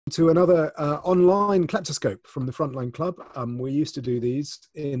to another online Kleptoscope from the Frontline Club. We used to do these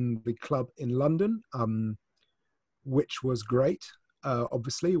in the club in London, which was great,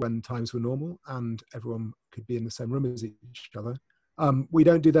 obviously, when times were normal and everyone could be in the same room as each other. We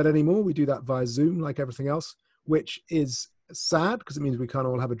don't do that anymore. We do that via Zoom, like everything else, which is sad because it means we can't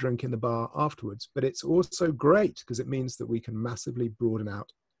all have a drink in the bar afterwards. But it's also great because it means that we can massively broaden out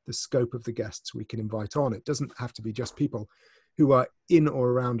the scope of the guests we can invite on. It doesn't have to be just people who are in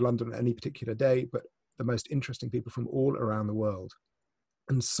or around London at any particular day, but the most interesting people from all around the world.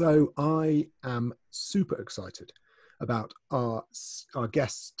 And so I am super excited about our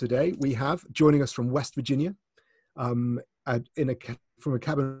guests today. We have, joining us from West Virginia, from a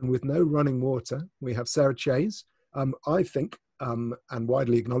cabin with no running water, we have Sarah Chayes, I think, and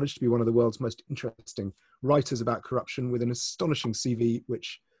widely acknowledged to be one of the world's most interesting writers about corruption, with an astonishing CV,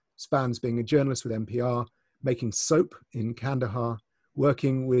 which spans being a journalist with NPR, making soap in Kandahar,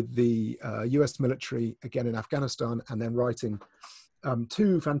 working with the US military, again in Afghanistan, and then writing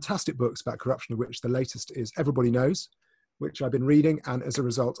two fantastic books about corruption, of which the latest is Everybody Knows, which I've been reading, and as a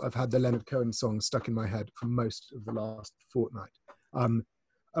result, I've had the Leonard Cohen song stuck in my head for most of the last fortnight.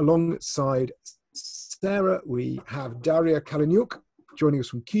 Alongside Sarah, we have Daria Kaleniuk, joining us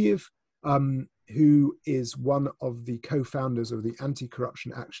from Kyiv, who is one of the co-founders of the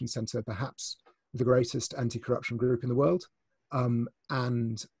Anti-Corruption Action Center, perhaps the greatest anti-corruption group in the world,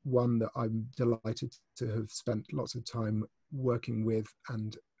 and one that I'm delighted to have spent lots of time working with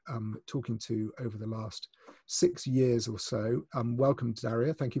and talking to over the last 6 years or so. Welcome,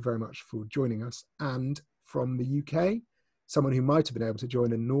 Daria. Thank you very much for joining us. And from the UK, someone who might have been able to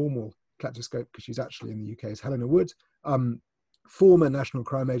join a normal Kleptoscope because she's actually in the UK is Helena Wood, former National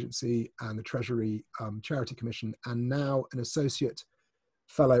Crime Agency and the Treasury Charity Commission, and now an associate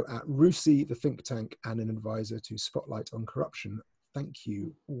fellow at RUSI, the think tank, and an advisor to Spotlight on Corruption. Thank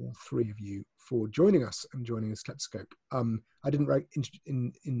you, all three of you, for joining us and joining this Kleptoscope. I didn't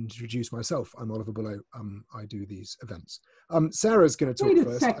introduce myself. I'm Oliver Bullough. I do these events. Sarah's going to talk first.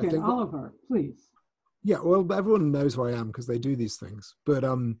 Wait a second, I think. Oliver, please. Yeah, well, everyone knows who I am because they do these things. But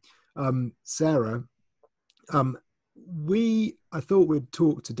Sarah, I thought we'd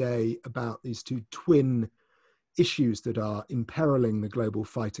talk today about these two twin issues that are imperiling the global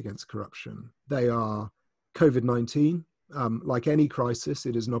fight against corruption. They are COVID-19. Like any crisis,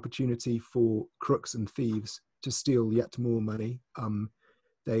 it is an opportunity for crooks and thieves to steal yet more money.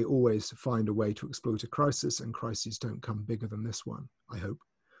 They always find a way to exploit a crisis, and crises don't come bigger than this one, I hope.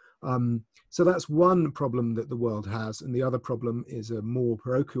 So that's one problem that the world has. And the other problem is a more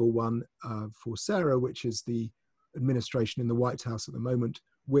parochial one for Sarah, which is the administration in the White House at the moment,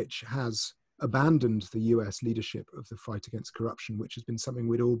 which has abandoned the US leadership of the fight against corruption, which has been something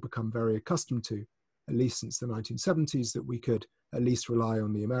we'd all become very accustomed to, at least since the 1970s, that we could at least rely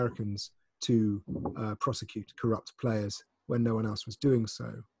on the Americans to prosecute corrupt players when no one else was doing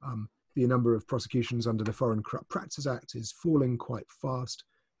so. The number of prosecutions under the Foreign Corrupt Practices Act is falling quite fast.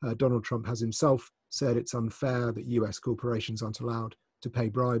 Donald Trump has himself said it's unfair that US corporations aren't allowed to pay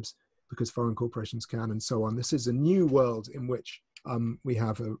bribes because foreign corporations can, and so on. This is a new world in which we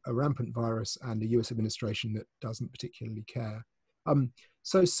have a rampant virus and a US administration that doesn't particularly care.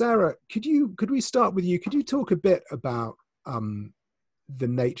 So Sarah, could we start with you? Could you talk a bit about the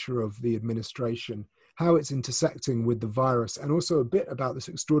nature of the administration, how it's intersecting with the virus, and also a bit about this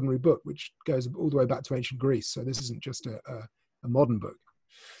extraordinary book, which goes all the way back to ancient Greece. So this isn't just a modern book.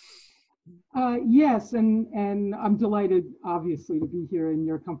 Yes, and I'm delighted, obviously, to be here in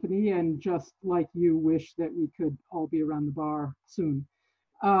your company, and just like you, wish that we could all be around the bar soon.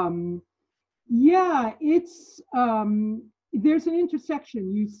 Yeah, it's there's an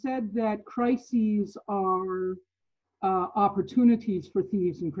intersection. You said that crises are opportunities for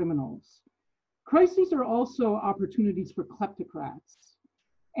thieves and criminals. Crises are also opportunities for kleptocrats.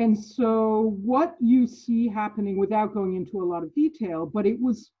 And so what you see happening, without going into a lot of detail, but it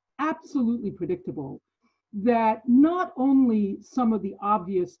was absolutely predictable that not only some of the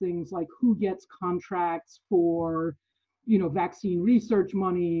obvious things like who gets contracts for, vaccine research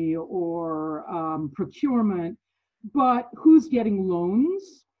money or procurement, but who's getting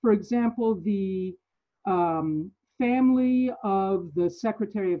loans. For example, the family of the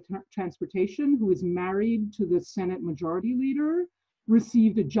Secretary of Transportation, who is married to the Senate Majority Leader,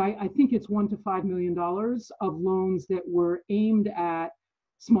 received I think it's $1 to $5 million of loans that were aimed at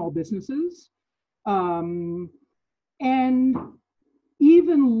small businesses. And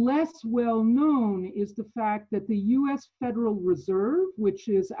even less well known is the fact that the US Federal Reserve, which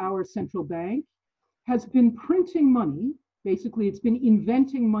is our central bank, has been printing money. Basically, it's been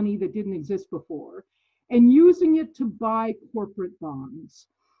inventing money that didn't exist before and using it to buy corporate bonds.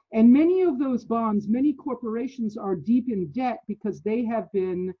 And many of those bonds, many corporations are deep in debt because they have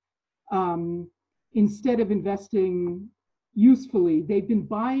been, instead of investing usefully, they've been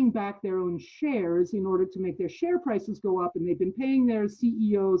buying back their own shares in order to make their share prices go up, and they've been paying their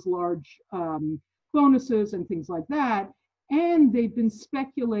CEOs large bonuses and things like that, and they've been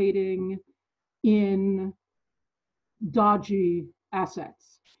speculating in dodgy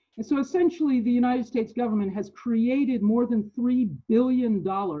assets. And so essentially the United States government has created more than $3 billion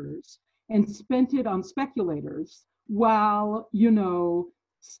and spent it on speculators, while, you know,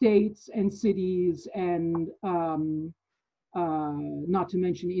 states and cities and not to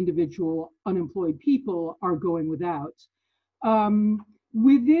mention individual unemployed people are going without.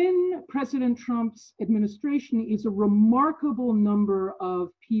 Within President Trump's administration is a remarkable number of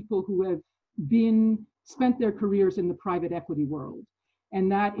people who have spent their careers in the private equity world. And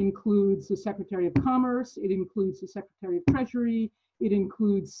that includes the Secretary of Commerce, it includes the Secretary of Treasury, it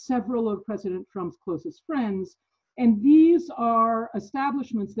includes several of President Trump's closest friends. And these are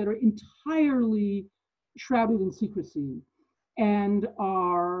establishments that are entirely shrouded in secrecy and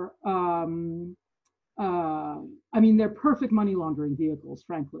are, I mean, they're perfect money laundering vehicles,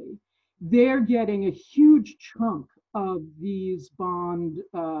 frankly. They're getting a huge chunk of these bond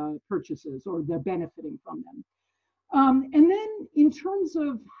purchases, or they're benefiting from them. And then in terms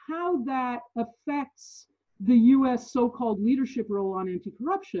of how that affects the US so-called leadership role on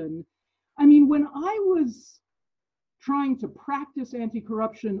anti-corruption, I mean, when I was trying to practice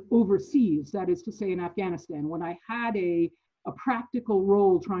anti-corruption overseas, that is to say in Afghanistan, when I had a practical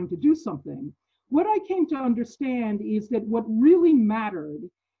role trying to do something, what I came to understand is that what really mattered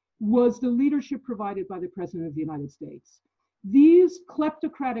was the leadership provided by the President of the United States. These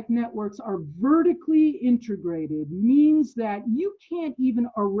kleptocratic networks are vertically integrated, means that you can't even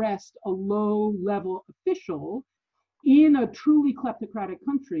arrest a low-level official in a truly kleptocratic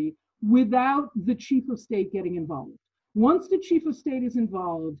country without the chief of state getting involved. Once the chief of state is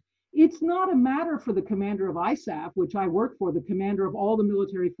involved, it's not a matter for the commander of ISAF, which I work for, the commander of all the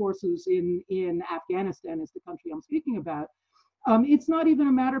military forces in Afghanistan is the country I'm speaking about. It's not even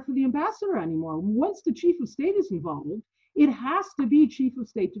a matter for the ambassador anymore. Once the chief of state is involved, it has to be chief of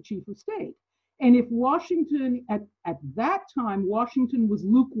state to chief of state. And if Washington, at that time, Washington was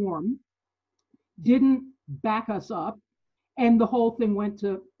lukewarm, didn't back us up, and the whole thing went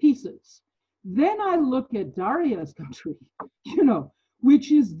to pieces. Then I look at Daria's country, you know,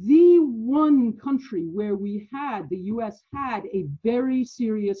 which is the one country where the US had a very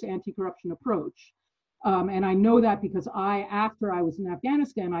serious anti-corruption approach. And I know that because after I was in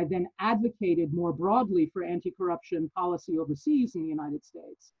Afghanistan, I then advocated more broadly for anti-corruption policy overseas in the United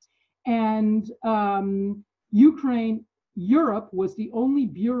States. And Europe was the only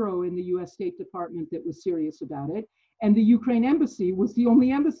bureau in the US State Department that was serious about it. And the Ukraine embassy was the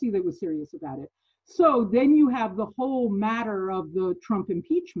only embassy that was serious about it. So then you have the whole matter of the Trump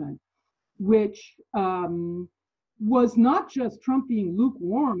impeachment, which was not just Trump being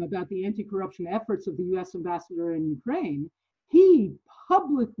lukewarm about the anti-corruption efforts of the US ambassador in Ukraine. He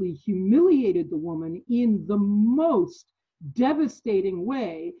publicly humiliated the woman in the most devastating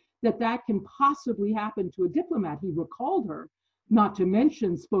way that can possibly happen to a diplomat. He recalled her, not to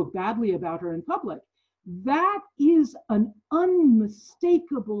mention spoke badly about her in public. That is an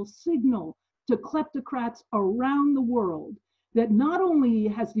unmistakable signal to kleptocrats around the world that not only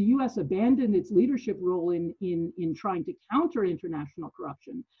has the US abandoned its leadership role in trying to counter international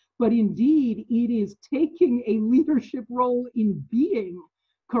corruption, but indeed it is taking a leadership role in being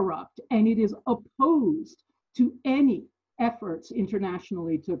corrupt, and it is opposed to any efforts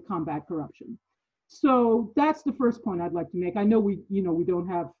internationally to combat corruption. So that's the first point I'd like to make. I know we don't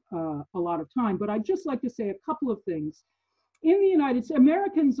have a lot of time, but I'd just like to say a couple of things. In the United States,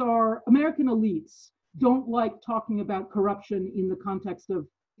 American elites don't like talking about corruption in the context of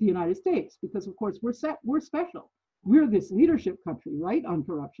the United States, because of course we're special. We're this leadership country, right, on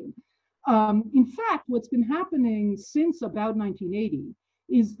corruption. In fact, what's been happening since about 1980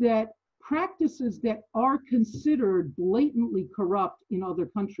 is that practices that are considered blatantly corrupt in other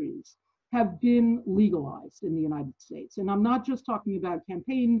countries have been legalized in the United States. And I'm not just talking about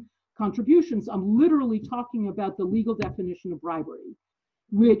campaign contributions, I'm literally talking about the legal definition of bribery,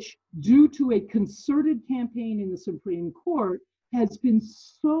 which, due to a concerted campaign in the Supreme Court, has been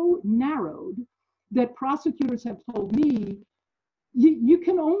so narrowed that prosecutors have told me, you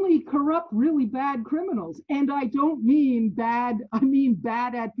can only corrupt really bad criminals. And I don't mean bad, I mean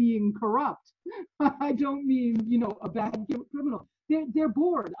bad at being corrupt. I don't mean, a bad criminal. They're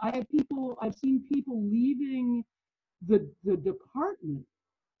bored. I've seen people leaving the department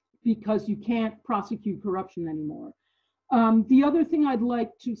because you can't prosecute corruption anymore. The other thing I'd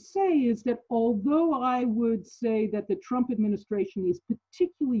like to say is that although I would say that the Trump administration is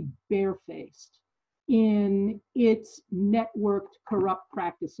particularly barefaced in its networked corrupt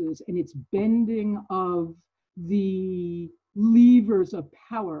practices and its bending of the levers of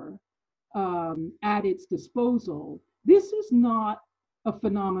power at its disposal, this is not a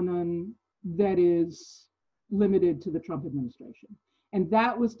phenomenon that is limited to the Trump administration. And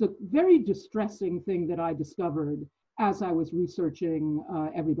that was the very distressing thing that I discovered as I was researching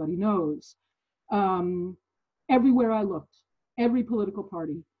Everybody Knows. Everywhere I looked, every political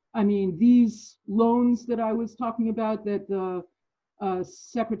party. I mean, these loans that I was talking about that the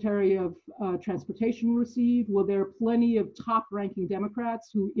Secretary of Transportation received, well, there are plenty of top-ranking Democrats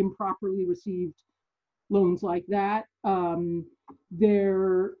who improperly received loans like that.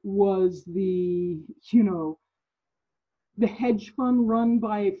 There was the hedge fund run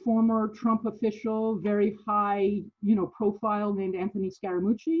by a former Trump official, very high, profile, named Anthony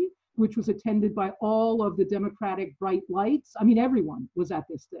Scaramucci, which was attended by all of the Democratic bright lights. I mean, everyone was at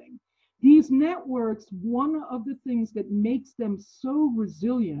this thing. These networks, one of the things that makes them so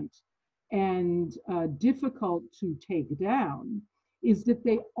resilient and difficult to take down is that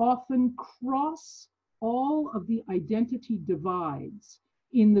they often cross all of the identity divides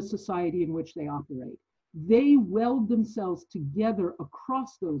in the society in which they operate. They weld themselves together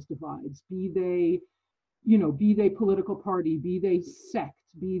across those divides, be they political party, be they sect,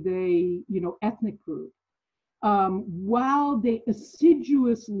 be they, ethnic group, while they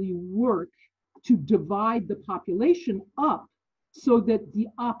assiduously work to divide the population up so that the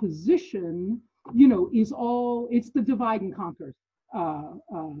opposition, it's the divide and conquer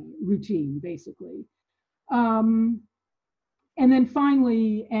routine, basically. And then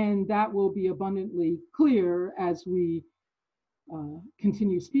finally, and that will be abundantly clear as we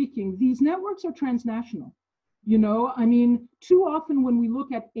continue speaking, these networks are transnational. Too often when we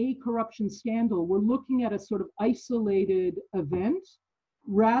look at a corruption scandal, we're looking at a sort of isolated event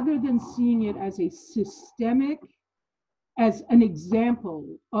rather than seeing it as as an example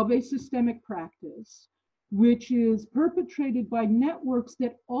of a systemic practice, which is perpetrated by networks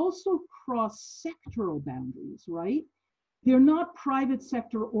that also cross sectoral boundaries, right? They're not private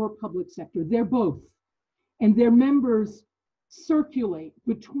sector or public sector, they're both. And their members circulate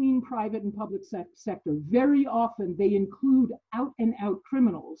between private and public sector. Very often they include out and out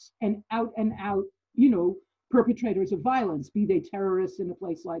criminals and out, perpetrators of violence, be they terrorists in a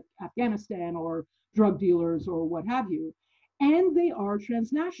place like Afghanistan or drug dealers or what have you. And they are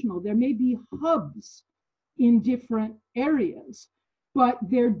transnational. There may be hubs in different areas, but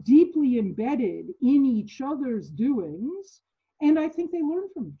they're deeply embedded in each other's doings, and I think they learn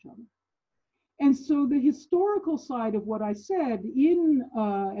from each other. And so the historical side of what I said in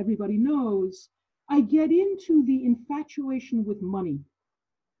Everybody Knows, I get into the infatuation with money.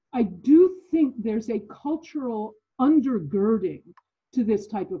 I do think there's a cultural undergirding to this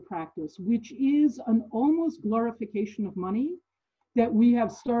type of practice, which is an almost glorification of money that we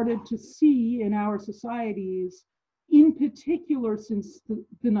have started to see in our societies, in particular since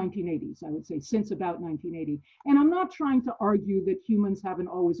the 1980s, I would say, since about 1980. And I'm not trying to argue that humans haven't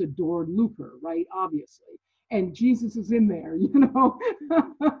always adored lucre, right? Obviously. And Jesus is in there,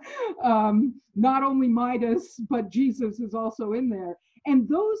 not only Midas, but Jesus is also in there. And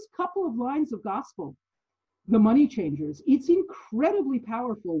those couple of lines of gospel, the money changers, it's incredibly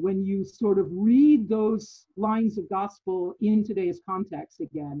powerful when you sort of read those lines of gospel in today's context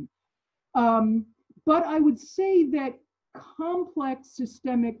again. But I would say that complex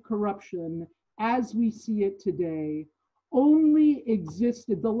systemic corruption, as we see it today, only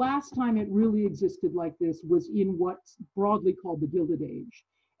existed, the last time it really existed like this was in what's broadly called the Gilded Age.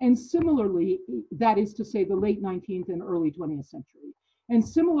 And similarly, that is to say the late 19th and early 20th century. And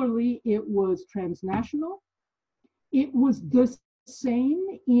similarly, it was transnational. It was the same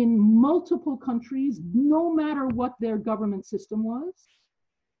in multiple countries, no matter what their government system was.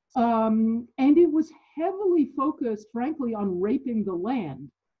 And it was heavily focused, frankly, on raping the land.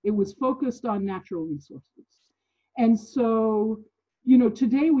 It was focused on natural resources. And so,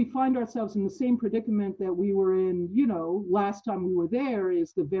 today we find ourselves in the same predicament that we were in, last time we were there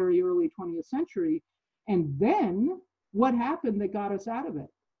is the very early 20th century. And then what happened that got us out of it?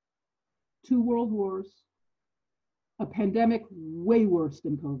 2 world wars, a pandemic way worse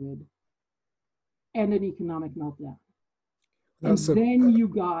than COVID, and an economic meltdown. And then you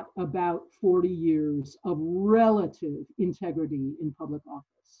got about 40 years of relative integrity in public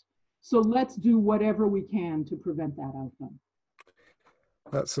office. So let's do whatever we can to prevent that outcome.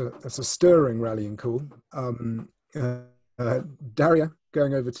 That's a stirring rallying call. Daria,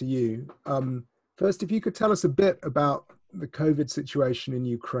 going over to you. First, if you could tell us a bit about the COVID situation in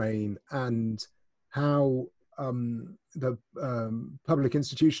Ukraine and how the public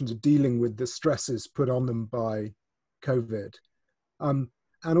institutions are dealing with the stresses put on them by COVID, and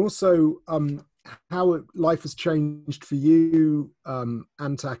also how life has changed for you,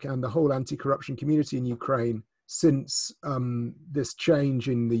 Antak, and the whole anti-corruption community in Ukraine since this change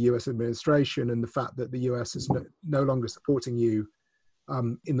in the US administration and the fact that the US is no longer supporting you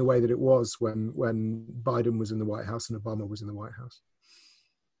in the way that it was when Biden was in the White House and Obama was in the White House.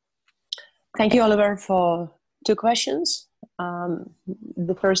 Thank you, Oliver, for 2 questions.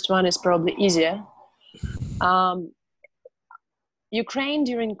 The first one is probably easier. Ukraine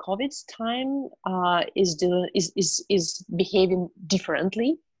during COVID's time is behaving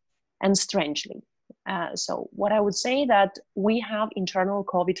differently and strangely. So what I would say that we have internal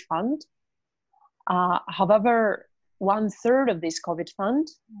COVID fund. However, 1/3 of this COVID fund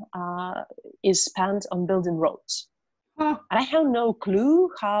is spent on building roads. And I have no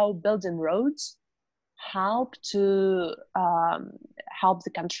clue how building roads help the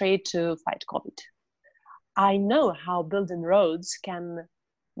country to fight COVID. I know how building roads can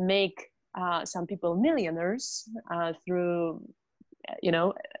make some people millionaires through,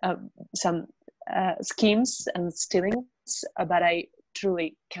 some schemes and stealings, but I truly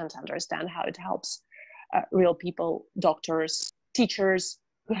can't understand how it helps real people, doctors, teachers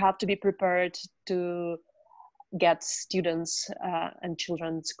who have to be prepared to get students and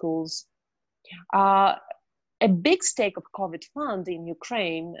children schools. A big stake of COVID fund in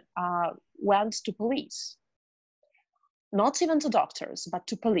Ukraine went to police. Not even to doctors, but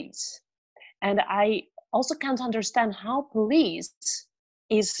to police. And I also can't understand how police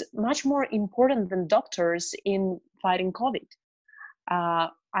is much more important than doctors in fighting COVID.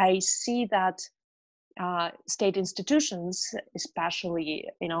 I see that state institutions, especially,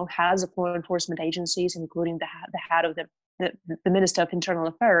 has law enforcement agencies, including the head of the Minister of Internal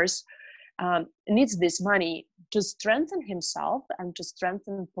Affairs, needs this money to strengthen himself and to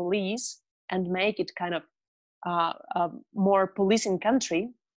strengthen police and make it kind of a more policing country.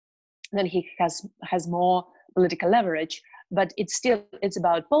 Then he has more political leverage. But it's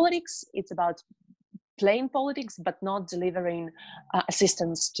about politics. It's about playing politics, but not delivering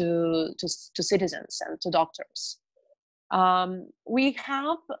assistance to citizens and to doctors. We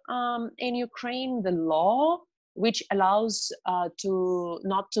have in Ukraine the law which allows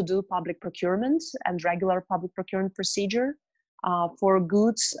not to do public procurement and regular public procurement procedure for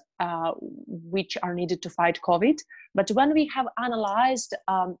goods which are needed to fight COVID. But when we have analyzed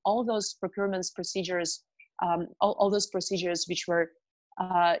all those procurement procedures, all those procedures which were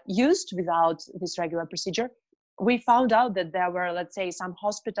used without this regular procedure, we found out that there were, let's say, some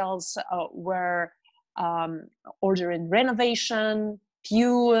hospitals were ordering renovation,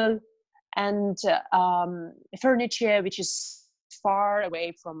 fuel, and furniture, which is far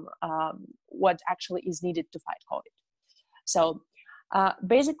away from what actually is needed to fight COVID. So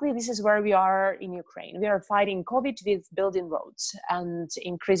basically, this is where we are in Ukraine. We are fighting COVID with building roads and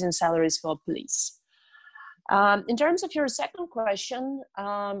increasing salaries for police. In terms of your second question,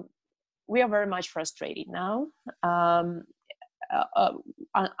 we are very much frustrated now.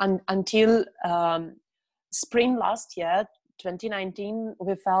 Until spring last year, 2019,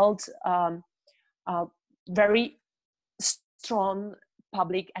 we felt very strong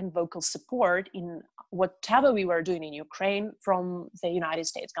public and vocal support in whatever we were doing in Ukraine from the United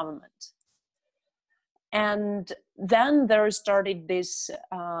States government. And then there started this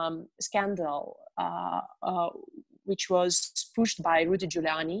scandal, which was pushed by Rudy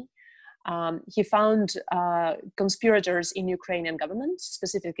Giuliani. He found conspirators in Ukrainian government,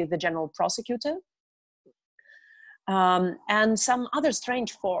 specifically the general prosecutor, and some other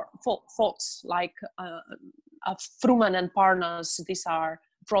strange folks like Fruman and Parnas. These are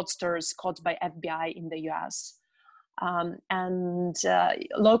fraudsters caught by FBI in the US. And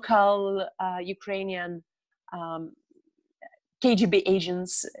local Ukrainian KGB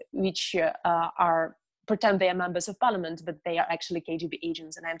agents, which pretend they are members of parliament, but they are actually KGB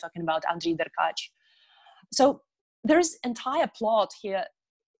agents, and I'm talking about Andriy Derkach. So there's entire plot here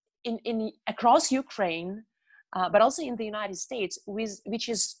in across Ukraine, but also in the United States, which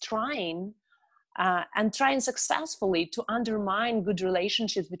is trying successfully to undermine good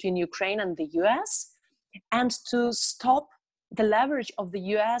relationships between Ukraine and the US, and to stop the leverage of the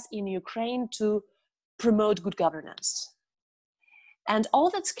US in Ukraine to promote good governance. And all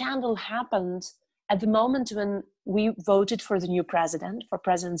that scandal happened at the moment when we voted for the new president, for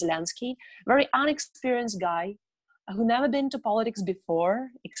President Zelensky, very unexperienced guy who never been to politics before,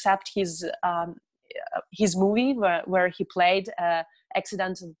 except his movie where he played an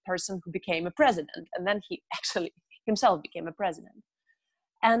accidental person who became a president. And then he himself became a president.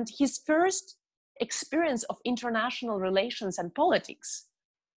 And his first experience of international relations and politics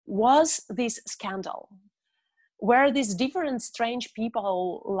was this scandal, where these different strange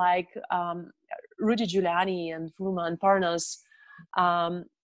people like Rudy Giuliani and Fluma and Parnas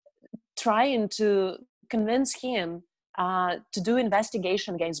trying to convince him to do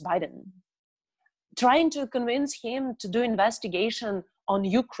investigation against Biden, trying to convince him to do investigation on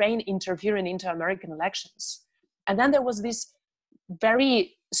Ukraine interfering into American elections. And then there was this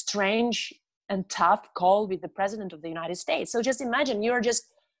very strange and tough call with the president of the United States. So just imagine you're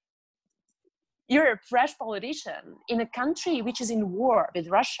a fresh politician in a country which is in war with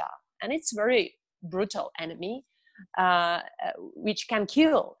Russia, and it's very brutal enemy, which can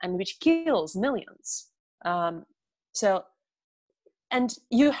kill and which kills millions. And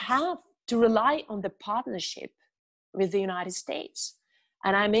you have to rely on the partnership with the United States.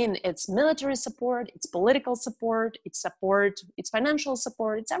 And I mean, it's military support, it's political support, it's financial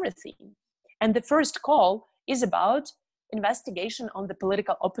support, it's everything. And the first call is about investigation on the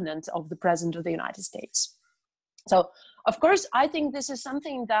political opponent of the president of the United States. So, of course, I think this is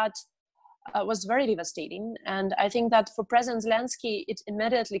something that was very devastating. And I think that for President Zelensky, it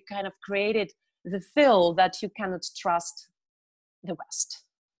immediately kind of created the feel that you cannot trust the West.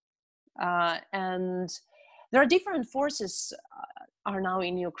 And there are different forces are now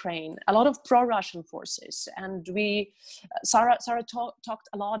in Ukraine, a lot of pro-Russian forces. And Sarah talked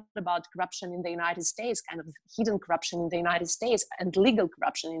a lot about corruption in the United States, kind of hidden corruption in the United States and legal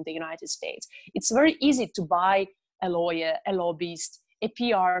corruption in the United States. It's very easy to buy a lawyer, a lobbyist, a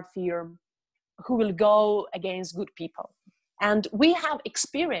PR firm who will go against good people. And we have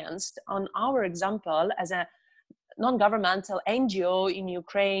experienced on our example as a non-governmental NGO in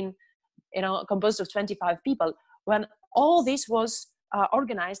Ukraine, composed of 25 people, when all this was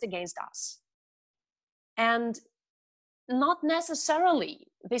organized against us. And not necessarily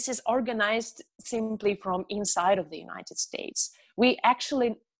this is organized simply from inside of the United States. We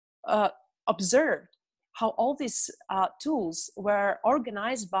actually observed how all these tools were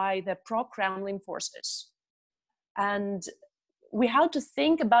organized by the pro-Kremlin forces. And we have to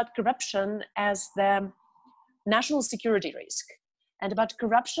think about corruption as the national security risk, and about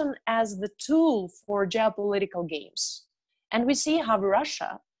corruption as the tool for geopolitical games. And we see how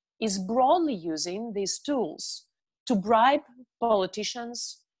Russia is broadly using these tools to bribe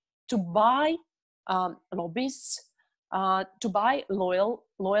politicians, to buy lobbyists, to buy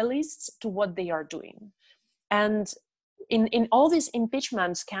loyalists to what they are doing. And in all this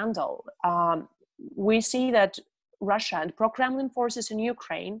impeachment scandal, we see that Russia and pro-Kremlin forces in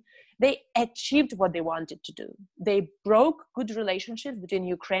Ukraine, they achieved what they wanted to do. They broke good relationships between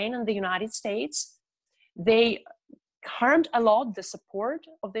Ukraine and the United States. They harmed a lot the support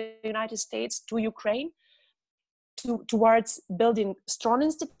of the United States to Ukraine towards building strong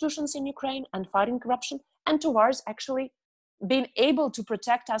institutions in Ukraine and fighting corruption, and towards actually being able to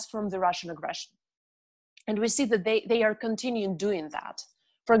protect us from the Russian aggression. And we see that they are continuing doing that.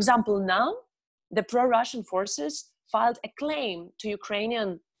 For example, now the pro-Russian forces filed a claim to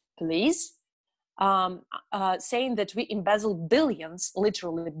Ukrainian police saying that we embezzle billions,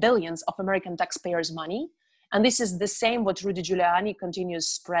 literally billions of American taxpayers' money. And this is the same what Rudy Giuliani continues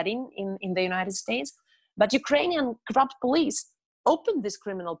spreading in the United States. But Ukrainian corrupt police opened this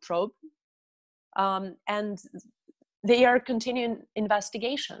criminal probe and they are continuing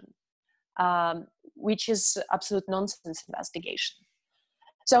investigation, which is absolute nonsense investigation.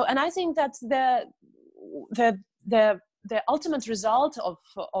 So, and I think that the ultimate result of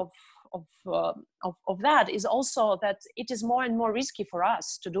that is also that it is more and more risky for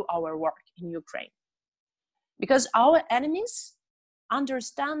us to do our work in Ukraine, because our enemies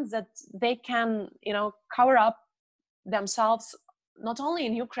understand that they can, cover up themselves not only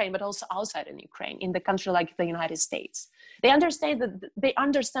in Ukraine but also outside in Ukraine, in the country like the United States. They understand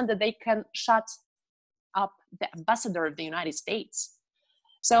that they can shut up the ambassador of the United States.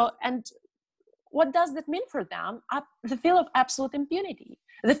 So, and what does that mean for them? The feel of absolute impunity.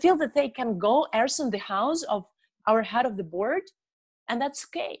 The feel that they can go arson the house of our head of the board, and that's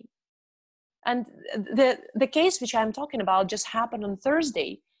okay. And the case which I'm talking about just happened on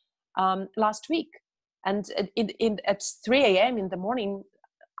Thursday last week. And at 3 a.m. in the morning,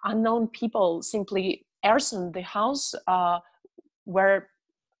 unknown people simply arsoned the house where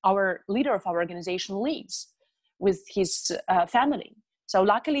our leader of our organization lives with his family. So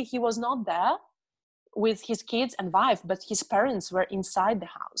luckily he was not there with his kids and wife, but his parents were inside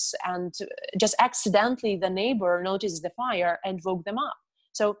the house, and just accidentally the neighbor noticed the fire and woke them up.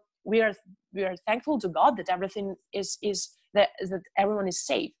 So we are thankful to God that everything that everyone is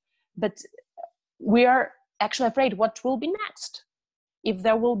safe, but we are actually afraid what will be next, if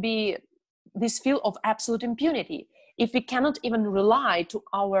there will be this feel of absolute impunity, if we cannot even rely to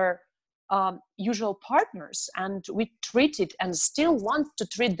our usual partners, and we treat it and still want to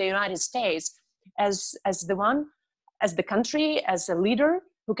treat the United States as the country, as a leader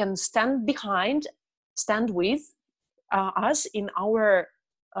who can stand with us in our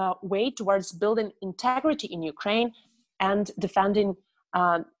way towards building integrity in Ukraine and defending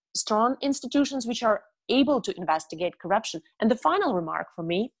strong institutions which are able to investigate corruption. And the final remark for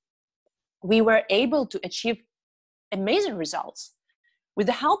me, we were able to achieve amazing results with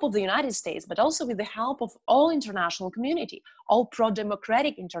the help of the United States, but also with the help of all international community, all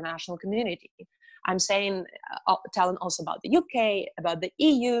pro-democratic international community. I'm telling also about the UK, about the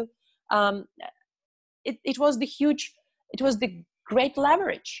EU. It was the great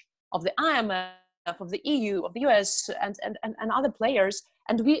leverage of the IMF, of the EU, of the US, and other players.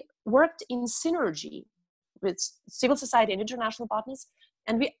 And we worked in synergy with civil society and international partners.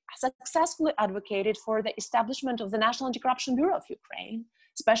 And we successfully advocated for the establishment of the National Anti-Corruption Bureau of Ukraine,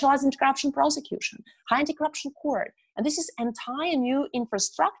 specialized anti-corruption prosecution, high anti-corruption court. And this is entire new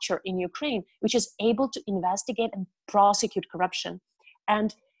infrastructure in Ukraine, which is able to investigate and prosecute corruption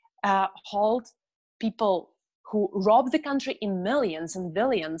and hold people who rob the country in millions and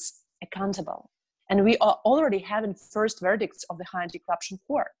billions accountable. And we are already having first verdicts of the high anti-corruption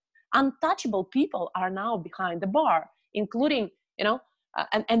court. Untouchable people are now behind the bar, including,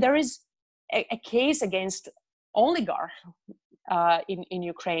 and there is a case against oligarch in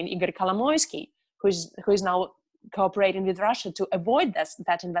Ukraine, Igor Kolomoisky, who is now cooperating with Russia to avoid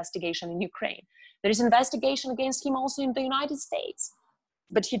that investigation in Ukraine. There is investigation against him also in the United States,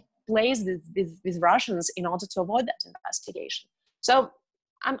 but he plays with Russians in order to avoid that investigation. So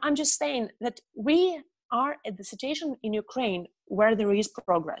I'm just saying that we are at the situation in Ukraine where there is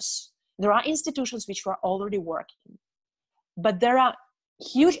progress. There are institutions which are already working, but there are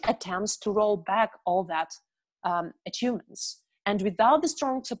huge attempts to roll back all that achievements. And without the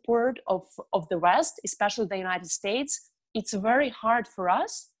strong support of the West, especially the United States, it's very hard for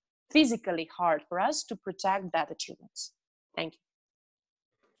us, physically hard for us, to protect that achievements. Thank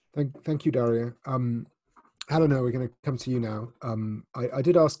you. Thank you, Daria. Helena, we're going to come to you now. I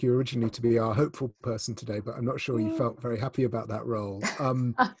did ask you originally to be our hopeful person today, but I'm not sure you felt very happy about that role.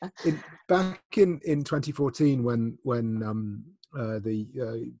 Back in 2014, when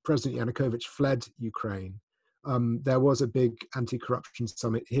the President Yanukovych fled Ukraine, there was a big anti-corruption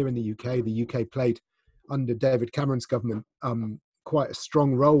summit here in the UK. The UK played, under David Cameron's government, quite a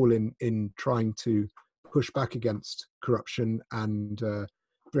strong role in trying to push back against corruption and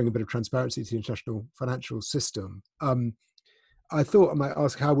bring a bit of transparency to the international financial system. I thought I might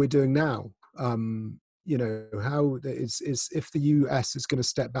ask how we're doing now. How is if the US is going to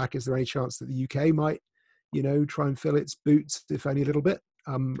step back, is there any chance that the UK might, try and fill its boots, if only a little bit?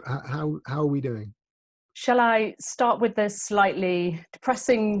 How are we doing? Shall I start with the slightly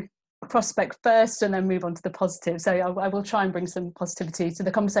depressing prospect first and then move on to the positive? So I will try and bring some positivity to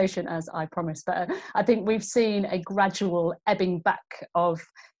the conversation, as I promised. But I think we've seen a gradual ebbing back of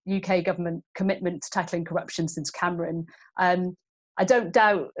UK government commitment to tackling corruption since Cameron. I don't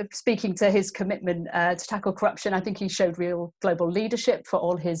doubt, speaking to his commitment to tackle corruption, I think he showed real global leadership for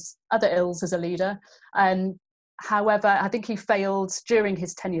all his other ills as a leader. However, I think he failed during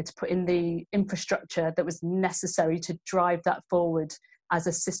his tenure to put in the infrastructure that was necessary to drive that forward as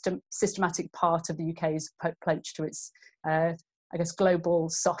a systematic part of the UK's approach to its, global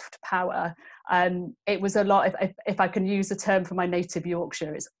soft power. It was a lot, if I can use a term from my native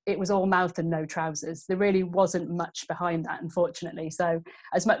Yorkshire, it was all mouth and no trousers. There really wasn't much behind that, unfortunately. So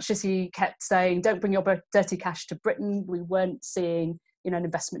as much as he kept saying, don't bring your dirty cash to Britain, we weren't seeing, an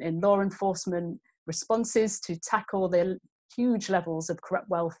investment in law enforcement, responses to tackle the huge levels of corrupt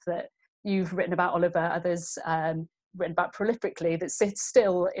wealth that you've written about, Oliver, others written about prolifically, that sits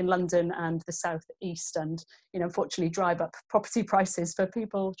still in London and the South East, and unfortunately drive up property prices for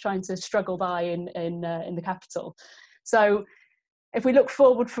people trying to struggle by in the capital. So if we look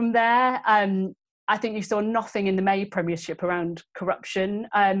forward from there, I think you saw nothing in the May premiership around corruption.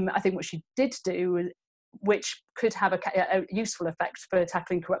 I think what she did do, which could have a useful effect for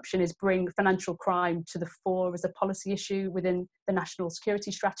tackling corruption, is bring financial crime to the fore as a policy issue within the national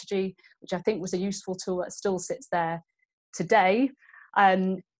security strategy, which I think was a useful tool that still sits there today.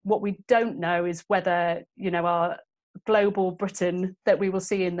 What we don't know is whether, our global Britain that we will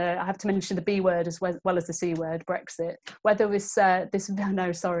see I have to mention the B word as well as the C word, Brexit, whether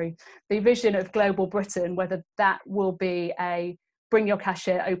the vision of global Britain, whether that will be a bring your cash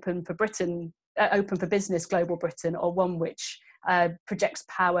here, open for Britain, open for business global Britain, or one which projects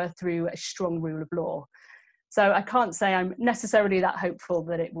power through a strong rule of law. So I can't say I'm necessarily that hopeful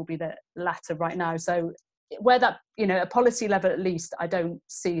that it will be the latter right now. So where that, at policy level at least, I don't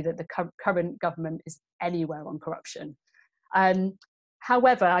see that the current government is anywhere on corruption.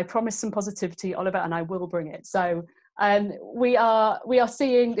 However, I promised some positivity, Oliver, and I will bring it. So we are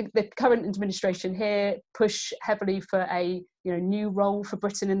seeing the current administration here push heavily for a new role for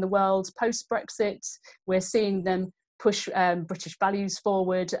Britain in the world post-Brexit. We're seeing them push British values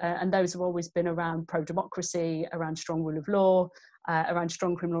forward, and those have always been around pro-democracy, around strong rule of law, around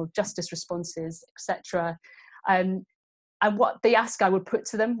strong criminal justice responses, etc. And what the ask I would put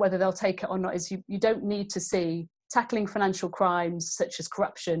to them, whether they'll take it or not, is you don't need to see tackling financial crimes such as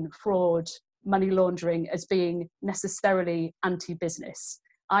corruption, fraud, money laundering as being necessarily anti-business.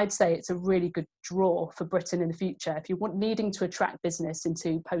 I'd say it's a really good draw for Britain in the future. If you want needing to attract business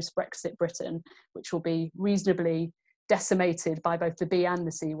into post-Brexit Britain, which will be reasonably decimated by both the B and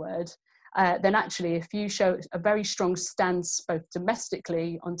the C word, then actually if you show a very strong stance both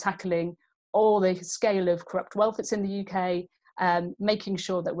domestically on tackling all the scale of corrupt wealth that's in the UK, making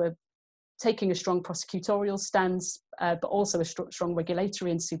sure that we're taking a strong prosecutorial stance, but also a strong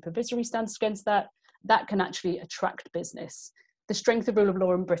regulatory and supervisory stance against that, that can actually attract business. The strength of rule of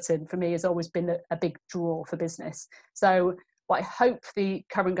law in Britain, for me, has always been a big draw for business. So what I hope the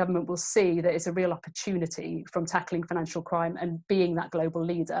current government will see that is a real opportunity from tackling financial crime and being that global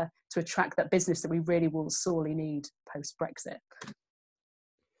leader to attract that business that we really will sorely need post-Brexit.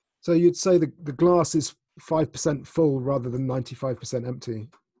 So you'd say the glass is 5% full rather than 95% empty?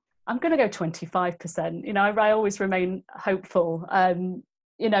 I'm going to go 25%. I always remain hopeful.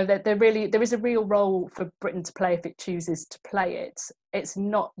 That there is a real role for Britain to play if it chooses to play it. It's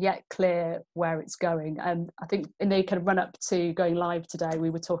not yet clear where it's going. I think in the kind of run up to going live today, we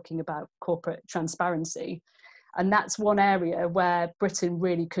were talking about corporate transparency. And that's one area where Britain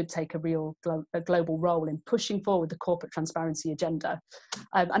really could take a real global role in pushing forward the corporate transparency agenda.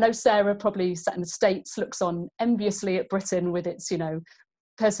 I know Sarah, probably sat in the States, looks on enviously at Britain with its,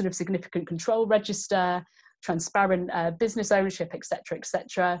 person of significant control register, transparent business ownership, etc.,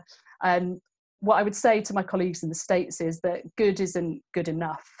 etc. What I would say to my colleagues in the States is that good isn't good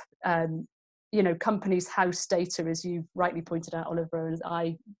enough. Companies' house data, as you rightly pointed out, Oliver, and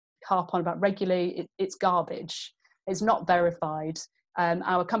I harp on about regularly, it's garbage. It's not verified.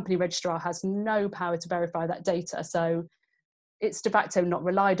 Our company registrar has no power to verify that data. So it's de facto not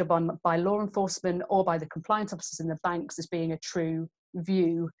relied upon by law enforcement or by the compliance officers in the banks as being a true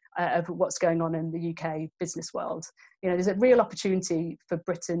view of what's going on in the UK business world. There's a real opportunity for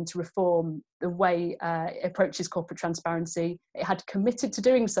Britain to reform the way it approaches corporate transparency. It had committed to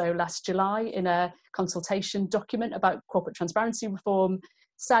doing so last July in a consultation document about corporate transparency reform.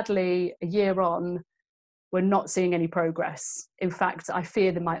 Sadly, a year on, we're not seeing any progress. In fact, I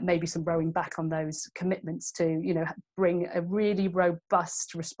fear there may be some rowing back on those commitments to, bring a really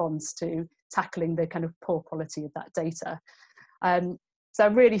robust response to tackling the kind of poor quality of that data. So I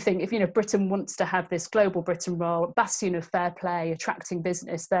really think if Britain wants to have this global Britain role, bastion of fair play, attracting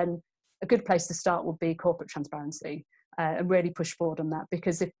business, then a good place to start would be corporate transparency and really push forward on that.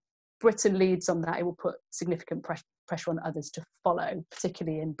 Because if Britain leads on that, it will put significant pressure on others to follow,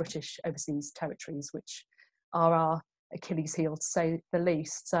 particularly in British overseas territories, which are our Achilles heel, to say the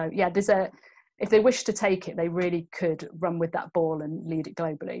least. So yeah, if they wish to take it, they really could run with that ball and lead it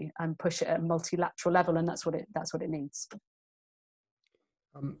globally and push it at a multilateral level, and that's what it needs.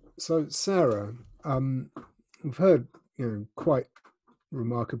 So Sarah, we've heard quite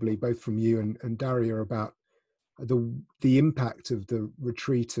remarkably both from you and Daria about the impact of the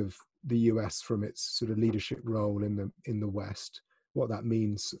retreat of the US from its sort of leadership role in the West, what that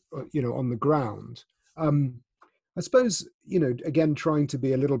means on the ground. I suppose again, trying to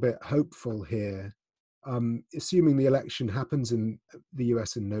be a little bit hopeful here, assuming the election happens in the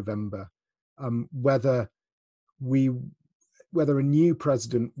US in November, whether a new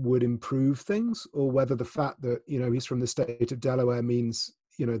president would improve things, or whether the fact that he's from the state of Delaware means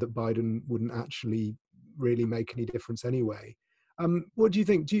that Biden wouldn't actually really make any difference anyway. What do you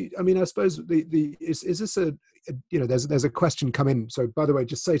think? I suppose is this there's a question come in. So by the way,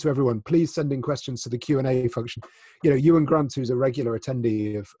 just say to everyone, please send in questions to the Q&A function. Ewan Grant, who's a regular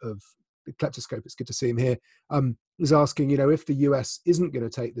attendee of the Kleptoscope, it's good to see him here, is asking, if the US isn't going to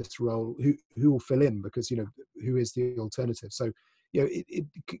take this role, who will fill in? Because, who is the alternative? So,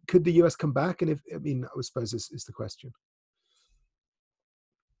 could the US come back? And I suppose this is the question.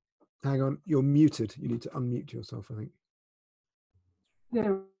 Hang on, you're muted. You need to unmute yourself, I think.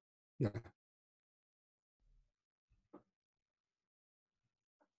 Yeah.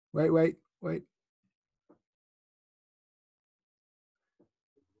 Wait.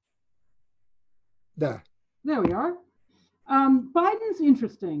 There. There we are. Biden's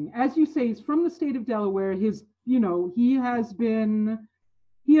interesting. As you say, he's from the state of Delaware. He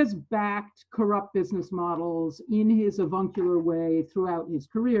has backed corrupt business models in his avuncular way throughout his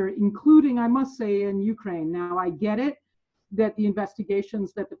career, including, I must say, in Ukraine. Now, I get it that the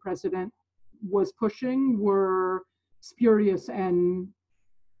investigations that the president was pushing were spurious and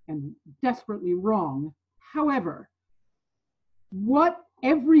desperately wrong. However, what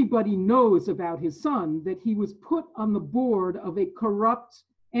everybody knows about his son, that he was put on the board of a corrupt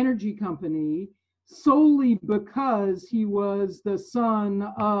energy company solely because he was the son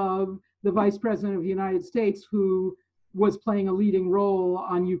of the vice president of the United States, who was playing a leading role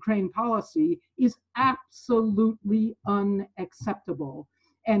on Ukraine policy, is absolutely unacceptable.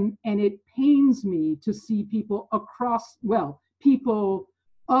 And it pains me to see people people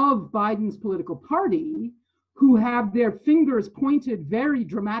of Biden's political party who have their fingers pointed very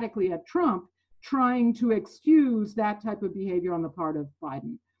dramatically at Trump, trying to excuse that type of behavior on the part of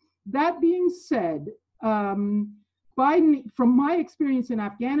Biden. That being said, Biden, from my experience in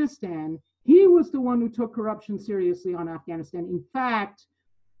Afghanistan, he was the one who took corruption seriously on Afghanistan. In fact,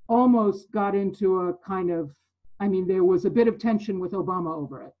 almost got into a kind of, there was a bit of tension with Obama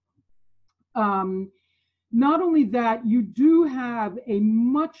over it. Not only that, you do have a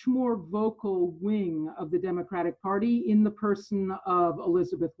much more vocal wing of the Democratic Party in the person of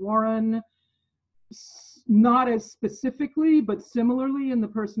Elizabeth Warren, not as specifically, but similarly in the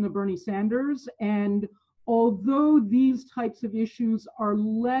person of Bernie Sanders. And although these types of issues are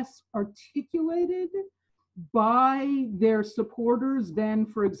less articulated by their supporters than,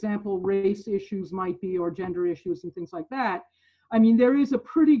 for example, race issues might be, or gender issues and things like that, there is a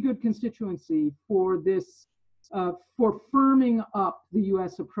pretty good constituency for this, for firming up the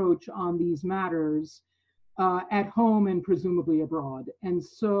US approach on these matters at home and presumably abroad. And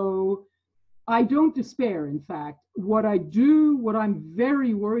so I don't despair, in fact. What I'm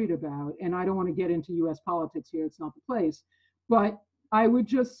very worried about, and I don't want to get into US politics here, it's not the place, but I would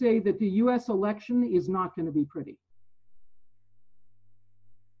just say that the US election is not going to be pretty.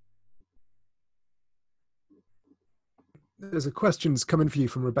 There's a question that's coming for you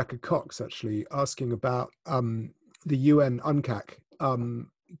from Rebecca Cox, actually, asking about the UN UNCAC.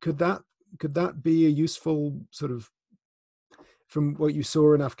 Could that be a useful sort of, from what you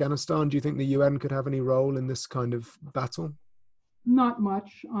saw in Afghanistan, do you think the UN could have any role in this kind of battle? Not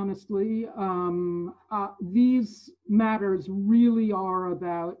much, honestly. These matters really are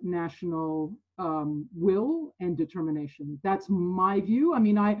about national will and determination. That's my view.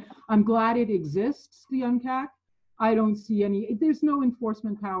 I'm glad it exists, the UNCAC. I don't see there's no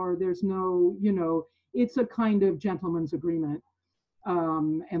enforcement power. There's no, it's a kind of gentleman's agreement,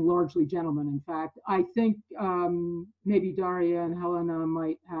 and largely gentlemen, in fact. I think maybe Daria and Helena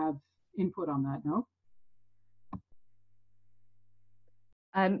might have input on that, no?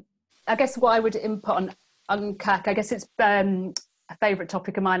 I guess what I would input on UNCAC, I guess it's a favourite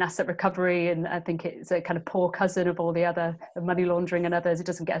topic of mine, asset recovery, and I think it's a kind of poor cousin of all the other money laundering and others. It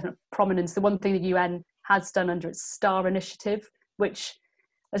doesn't get enough prominence. The one thing the UN has done under its STAR initiative, which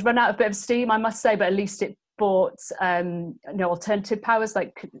has run out of a bit of steam, I must say, but at least it brought alternative powers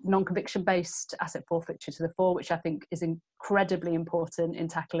like non-conviction based asset forfeiture to the fore, which I think is incredibly important in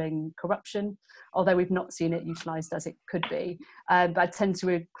tackling corruption, although we've not seen it utilised as it could be. But I tend to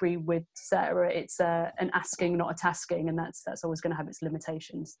agree with Sarah. It's an asking, not a tasking, and that's always going to have its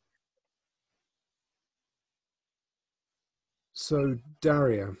limitations. So,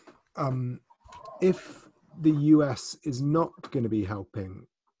 Daria, if the US is not going to be helping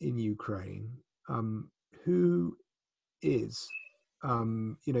in Ukraine, who is?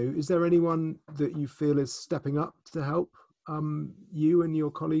 Is there anyone that you feel is stepping up to help you and your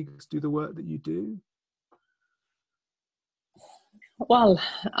colleagues do the work that you do? Well,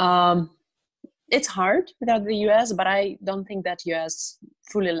 it's hard without the US, but I don't think that US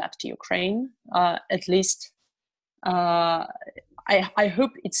fully left Ukraine. At least, I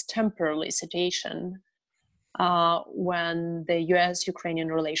hope it's temporary situation when the US-Ukrainian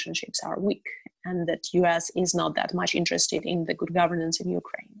relationships are weak, and that US is not that much interested in the good governance in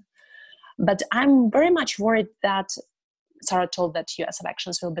Ukraine. But I'm very much worried that Sarah told that US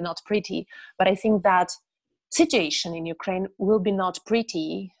elections will be not pretty, but I think that situation in Ukraine will be not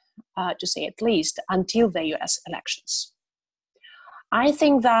pretty, to say at least, until the US elections. I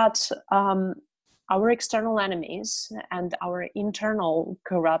think that our external enemies and our internal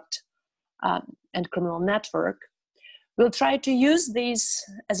corrupt and criminal network will try to use this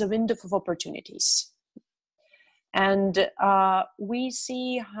as a window of opportunities. And we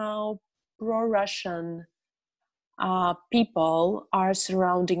see how pro-Russian people are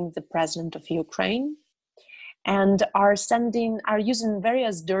surrounding the president of Ukraine. and are using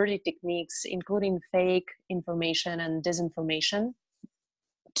various dirty techniques, including fake information and disinformation,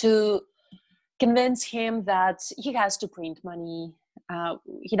 to convince him that he has to print money.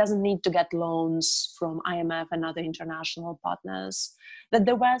 He doesn't need to get loans from IMF and other international partners, that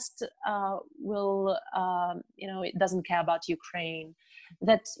the West it doesn't care about Ukraine,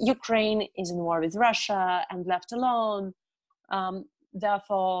 that Ukraine is in war with Russia and left alone.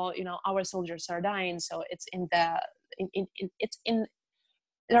 Therefore, our soldiers are dying, so it's in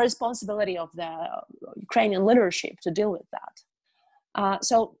the responsibility of the Ukrainian leadership to deal with that.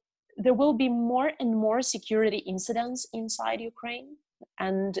 So there will be more and more security incidents inside Ukraine,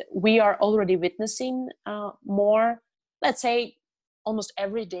 and we are already witnessing more. Let's say almost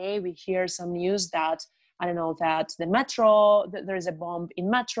every day we hear some news that, that the metro, there is a bomb in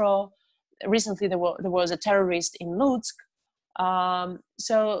metro. Recently there was a terrorist in Lutsk. And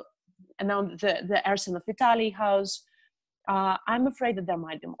now the arson of Vitaly house. I'm afraid that there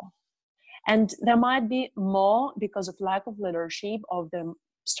might be more. And there might be more because of lack of leadership of the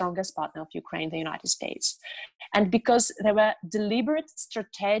strongest partner of Ukraine, the United States. And because there were deliberate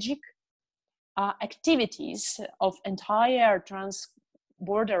strategic activities of entire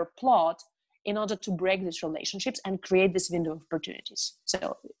trans-border plot in order to break these relationships and create this window of opportunities.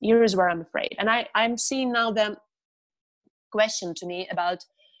 So here is where I'm afraid. And I'm seeing now the question to me about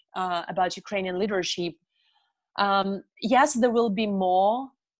Ukrainian leadership. Yes, there will be more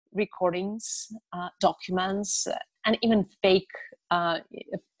recordings, documents, and even fake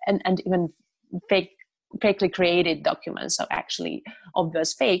and even fakely created documents, so actually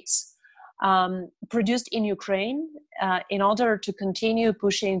obvious fakes, produced in Ukraine in order to continue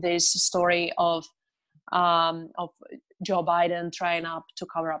pushing this story of Joe Biden trying to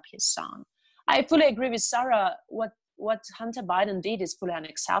cover up his son. I fully agree with Sarah. What Hunter Biden did is fully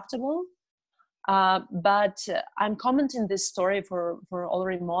unacceptable. But I'm commenting this story for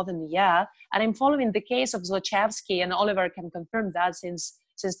already more than a year, and I'm following the case of Zlochevsky, and Oliver can confirm that since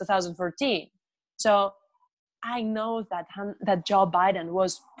 2014. So I know that Joe Biden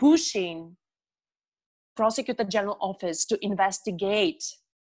was pushing Prosecutor General Office to investigate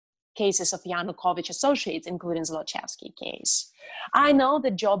cases of Yanukovych associates, including Zlochevsky case. I know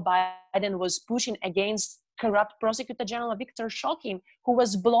that Joe Biden was pushing against corrupt Prosecutor General Viktor Shokin, who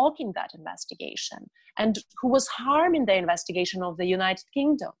was blocking that investigation and who was harming the investigation of the United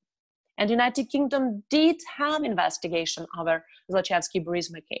Kingdom. And the United Kingdom did have investigation over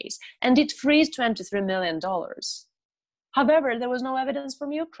Zlochevsky-Burisma case and it freed $23 million. However, there was no evidence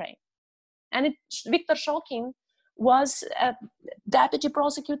from Ukraine. And Viktor Shokin was a deputy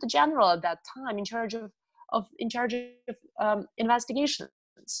prosecutor general at that time in charge of investigations.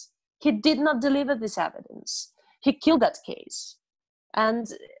 He did not deliver this evidence. He killed that case. And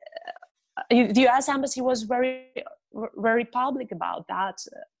the US Embassy was very, very public about that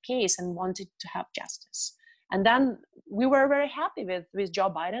case and wanted to have justice. And then we were very happy with Joe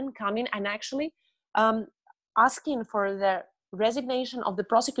Biden coming and actually asking for the resignation of the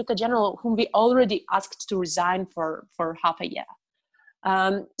Prosecutor General, whom we already asked to resign for half a year.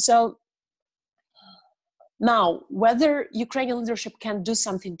 So now, whether Ukrainian leadership can do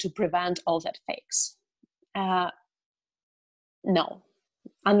something to prevent all that fakes? No,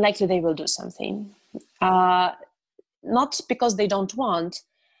 unlikely they will do something. Not because they don't want,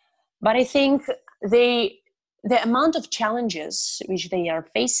 but I think the amount of challenges which they are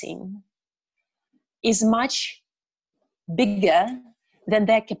facing is much bigger than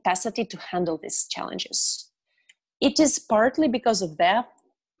their capacity to handle these challenges. It is partly because of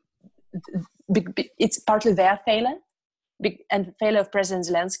it's partly their failure and failure of President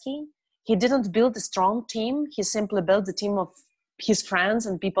Zelensky. He didn't build a strong team. He simply built a team of his friends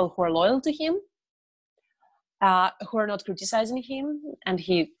and people who are loyal to him, who are not criticizing him. And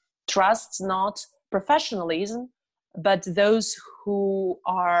he trusts not professionalism, but those who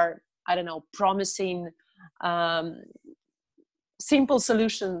are, promising simple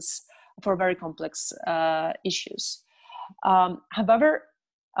solutions for very complex issues. However,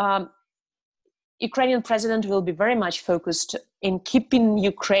 Ukrainian president will be very much focused in keeping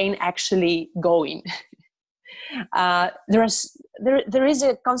Ukraine actually going. There is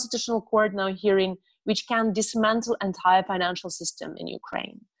a constitutional court now hearing which can dismantle entire financial system in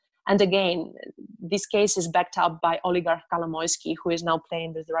Ukraine. And again, this case is backed up by oligarch Kolomoisky, who is now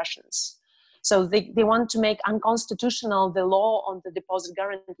playing with the Russians. So they want to make unconstitutional the law on the deposit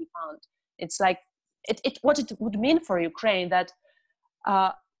guarantee fund. It's like, what it would mean for Ukraine that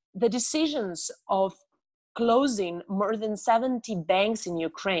the decisions of closing more than 70 banks in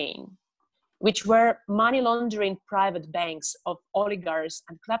Ukraine, which were money laundering private banks of oligarchs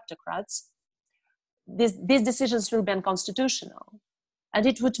and kleptocrats, these decisions will be unconstitutional. And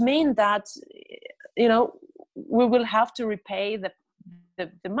it would mean that, we will have to repay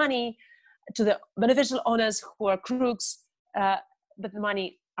the money to the beneficial owners who are crooks, but the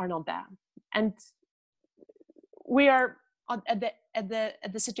money are not there. And we are at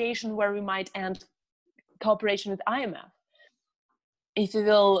the situation where we might end cooperation with IMF. If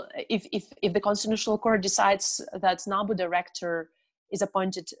the Constitutional Court decides that NABU director is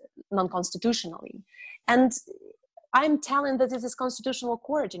appointed non-constitutionally. And I'm telling that this is Constitutional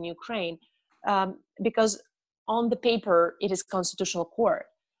Court in Ukraine because on the paper it is Constitutional Court.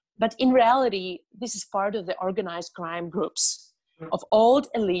 But in reality, this is part of the organized crime groups of old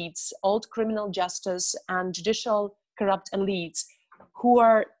elites, old criminal justice and judicial corrupt elites who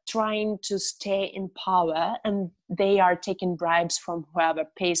are trying to stay in power, and they are taking bribes from whoever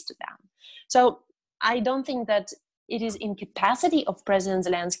pays to them. So I don't think that it is incapacity of President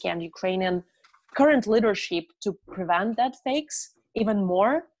Zelensky and Ukrainian current leadership to prevent that fakes. Even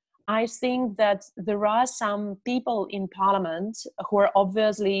more, I think that there are some people in parliament who are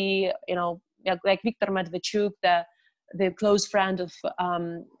obviously, like Viktor Medvedchuk, the close friend of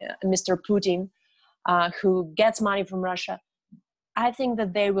Mr. Putin, who gets money from Russia. I think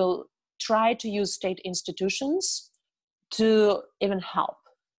that they will try to use state institutions to even help.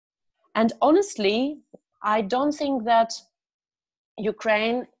 And honestly, I don't think that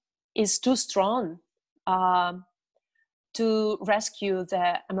Ukraine is too strong to rescue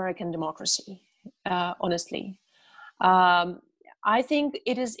the American democracy, honestly. I think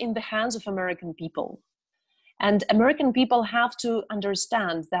it is in the hands of American people. And American people have to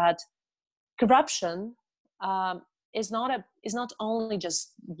understand that corruption is not only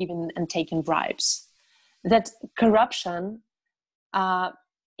just giving and taking bribes. That corruption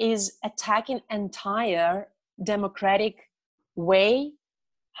is attacking entire democratic way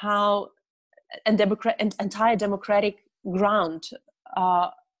entire democratic ground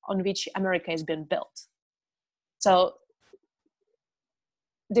on which America has been built. So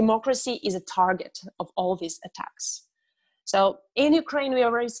democracy is a target of all these attacks. So in Ukraine, we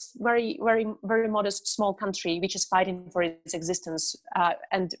are a very, very, very modest, small country which is fighting for its existence,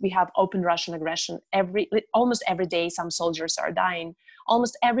 and we have open Russian aggression. Almost every day, some soldiers are dying.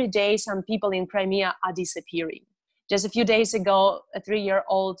 Almost every day, some people in Crimea are disappearing. Just a few days ago, a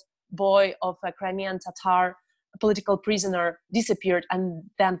 3-year-old boy of a Crimean Tatar political prisoner disappeared and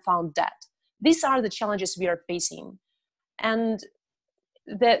then found dead. These are the challenges we are facing. And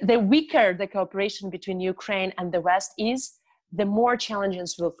the weaker the cooperation between Ukraine and the West is, the more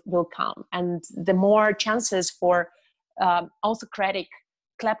challenges will come, and the more chances for autocratic,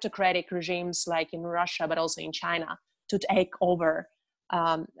 kleptocratic regimes like in Russia, but also in China, to take over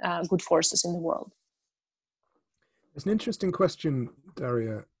good forces in the world. There's an interesting question,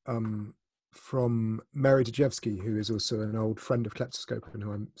 Daria, from Mary Dejevsky, who is also an old friend of Kleptoscope and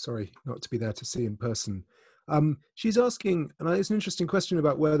who I'm sorry not to be there to see in person. She's asking, and it's an interesting question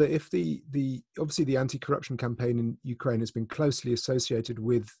about whether if obviously the anti-corruption campaign in Ukraine has been closely associated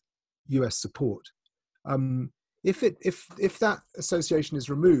with US support. If that association is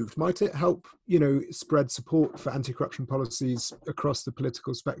removed, might it help, spread support for anti-corruption policies across the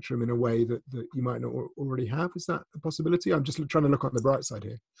political spectrum in a way that you might not already have? Is that a possibility? I'm just trying to look on the bright side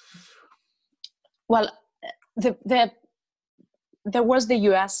here. Well, there was the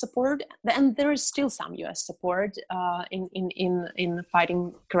U.S. support, and there is still some U.S. support in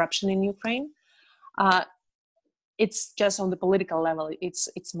fighting corruption in Ukraine. It's just on the political level,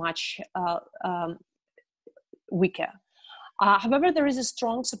 it's much weaker. However, there is a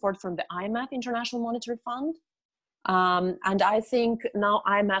strong support from the IMF, International Monetary Fund, and I think now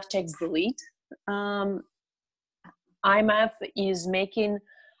IMF takes the lead. IMF is making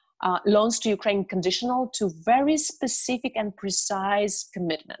loans to Ukraine conditional to very specific and precise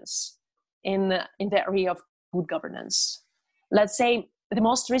commitments in the area of good governance. Let's say the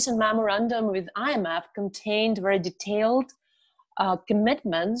most recent memorandum with IMF contained very detailed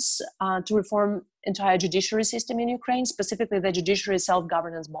commitments to reform entire judiciary system in Ukraine, specifically the judiciary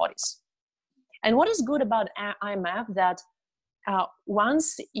self-governance bodies. And what is good about IMF that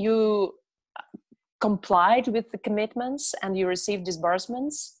once you complied with the commitments and you received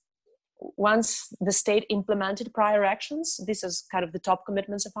disbursements, once the state implemented prior actions, this is kind of the top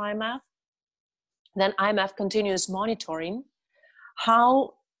commitments of IMF, then IMF continues monitoring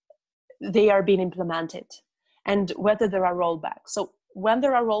how they are being implemented and whether there are rollbacks. So when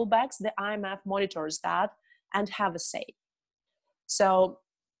there are rollbacks, the IMF monitors that and have a say. So,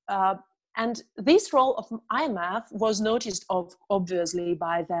 and this role of IMF was noticed obviously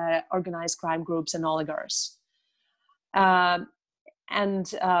by the organized crime groups and oligarchs.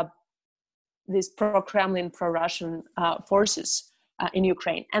 these pro-Kremlin, pro-Russian forces in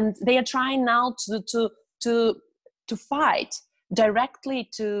Ukraine, and they are trying now to fight directly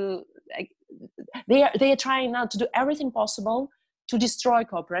to. They are trying now to do everything possible to destroy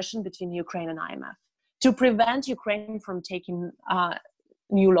cooperation between Ukraine and IMF, to prevent Ukraine from taking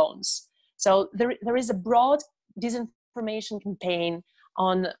new loans. So there is a broad disinformation campaign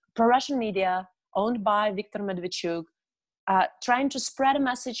on pro-Russian media owned by Viktor Medvedchuk, trying to spread a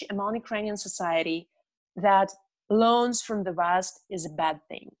message among Ukrainian society that loans from the West is a bad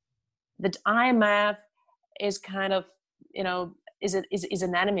thing, that IMF is kind of, is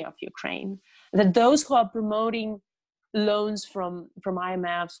an enemy of Ukraine, that those who are promoting loans from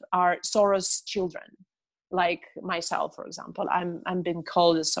IMF are Soros children, like myself, for example. I'm being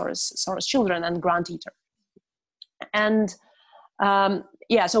called a Soros children and grant eater. And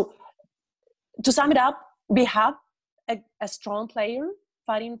so to sum it up, we have a strong player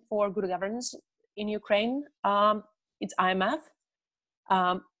fighting for good governance in Ukraine. It's IMF,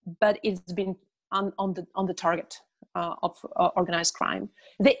 but it's been on the target of organized crime.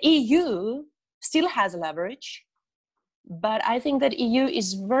 The EU still has leverage, but I think that EU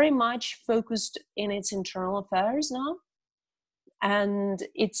is very much focused in its internal affairs now, and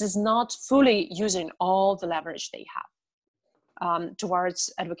it is not fully using all the leverage they have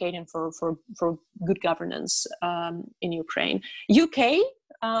towards advocating for good governance in Ukraine. UK,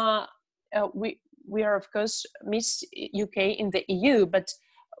 we are of course miss UK in the EU, but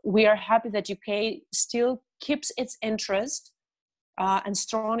we are happy that UK still keeps its interest and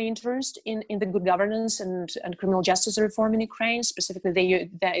strong interest in the good governance and criminal justice reform in Ukraine. Specifically,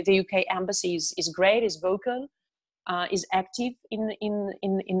 the UK embassy is great, is vocal, is active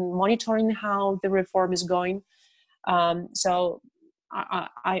in monitoring how the reform is going. So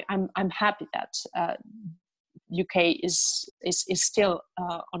I'm happy that UK is still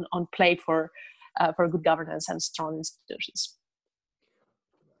on play for good governance and strong institutions.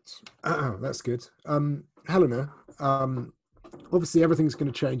 That's good. Helena, obviously everything's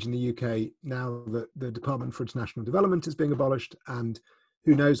going to change in the UK now that the Department for International Development is being abolished, and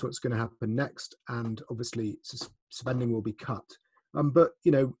who knows what's going to happen next, and obviously spending will be cut. But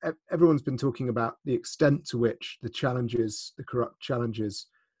everyone's been talking about the extent to which the corrupt challenges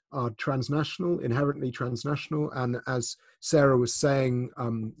are transnational, inherently transnational, and as Sarah was saying,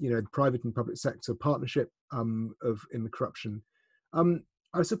 the private and public sector partnership in the corruption.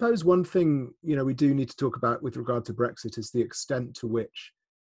 I suppose one thing we do need to talk about with regard to Brexit is the extent to which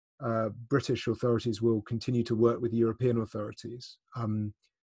British authorities will continue to work with European authorities.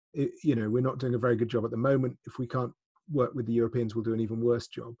 We're not doing a very good job at the moment. If we can't work with the Europeans, we'll do an even worse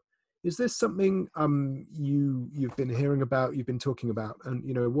job. Is this something you've been hearing about, you've been talking about, and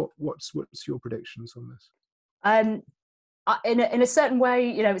what's your predictions on this? In a certain way,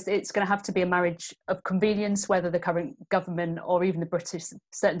 it's going to have to be a marriage of convenience, whether the current government or even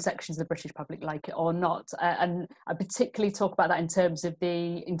certain sections of the British public like it or not. And I particularly talk about that in terms of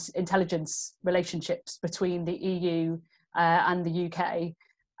the intelligence relationships between the EU and the UK.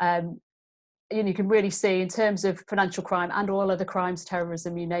 You can really see in terms of financial crime and all other crimes,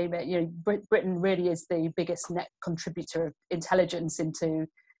 terrorism, you name it, Britain really is the biggest net contributor of intelligence into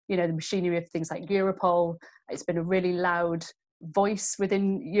the machinery of things like Europol. It's been a really loud voice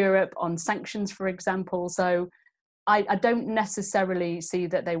within Europe on sanctions, for example. So I don't necessarily see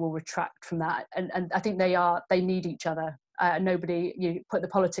that they will retract from that. And I think they need each other. You put the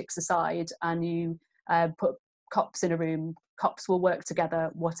politics aside and you put cops in a room, cops will work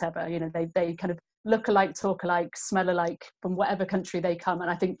together, whatever. They kind of look alike, talk alike, smell alike from whatever country they come. And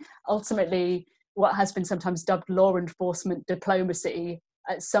I think ultimately what has been sometimes dubbed law enforcement diplomacy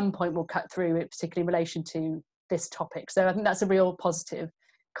at some point will cut through it, particularly in relation to this topic. So I think that's a real positive.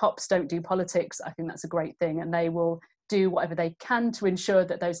 Cops don't do politics. I think that's a great thing, and they will do whatever they can to ensure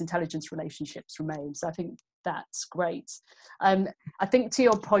that those intelligence relationships remain. So I think that's great. I think to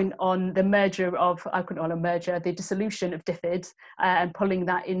your point on the merger of, I couldn't call a merger, the dissolution of DFID and pulling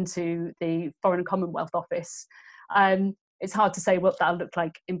that into the Foreign and Commonwealth Office, it's hard to say what that'll look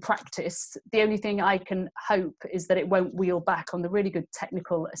like in practice. The only thing I can hope is that it won't wheel back on the really good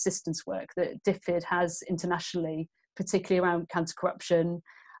technical assistance work that DFID has internationally, particularly around counter-corruption.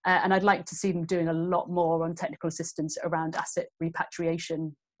 And I'd like to see them doing a lot more on technical assistance around asset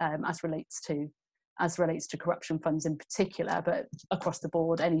repatriation as relates to corruption funds in particular, but across the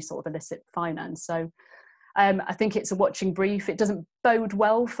board, any sort of illicit finance. So I think it's a watching brief. It doesn't bode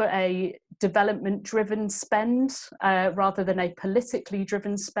well for a development-driven spend rather than a politically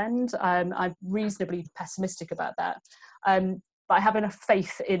driven spend. I'm reasonably pessimistic about that. But I have enough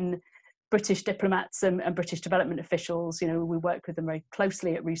faith in British diplomats and British development officials, you know, we work with them very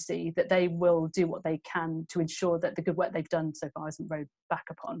closely at RUSI, that they will do what they can to ensure that the good work they've done so far isn't rowed back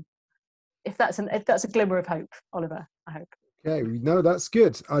upon. If that's a glimmer of hope, Oliver, I hope. Okay, no, that's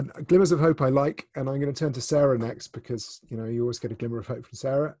good. Glimmers of hope I like, and I'm going to turn to Sarah next, because you know you always get a glimmer of hope from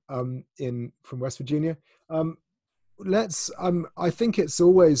Sarah from West Virginia. I think it's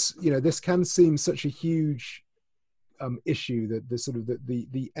always, you know, this can seem such a huge issue, that the sort of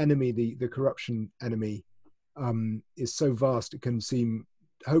the enemy, the corruption enemy, is so vast it can seem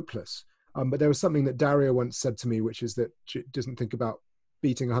hopeless. But there was something that Daria once said to me, which is that she doesn't think about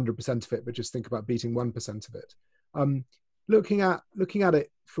beating 100% of it, but just think about beating 1% of it. Looking at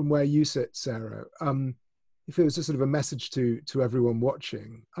it from where you sit, Sarah, if it was a sort of a message to everyone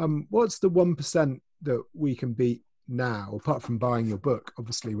watching, what's the 1% that we can beat now, apart from buying your book,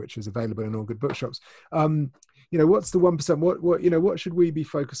 obviously, which is available in all good bookshops? You know, what's the 1%? What should we be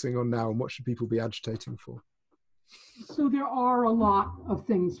focusing on now, and what should people be agitating for? So there are a lot of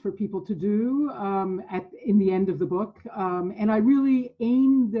things for people to do in the end of the book, and I really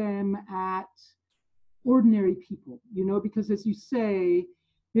aim them at ordinary people, you know, because as you say,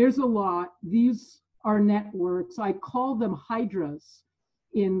 there's a lot. These are networks. I call them hydras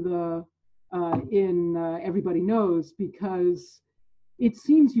in Everybody Knows, because it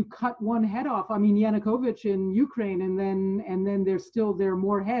seems you cut one head off. I mean, Yanukovych in Ukraine, and then there are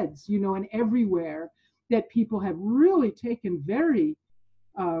more heads, you know, and everywhere that people have really taken very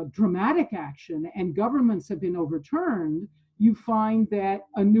dramatic action and governments have been overturned, you find that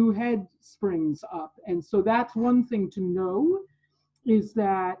a new head springs up. And so that's one thing to know, is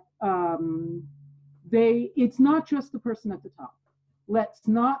that it's not just the person at the top. Let's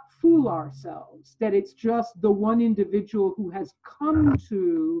not fool ourselves that it's just the one individual who has come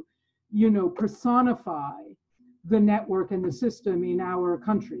to, you know, personify the network and the system in our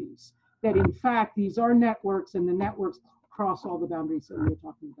countries. That in fact, these are networks, and the networks cross all the boundaries that we were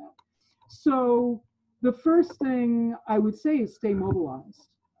talking about. So the first thing I would say is stay mobilized.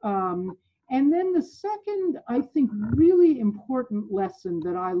 And then the second, I think, really important lesson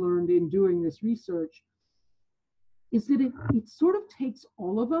that I learned in doing this research is that it sort of takes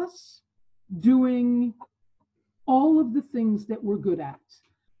all of us doing all of the things that we're good at.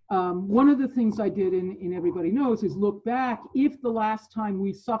 One of the things I did in Everybody Knows is look back, if the last time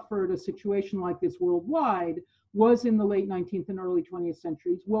we suffered a situation like this worldwide was in the late 19th and early 20th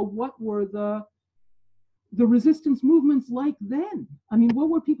centuries, well, what were the resistance movements like then? I mean, what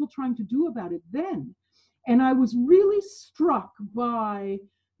were people trying to do about it then? And I was really struck by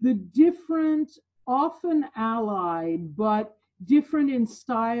the different, often allied, but different in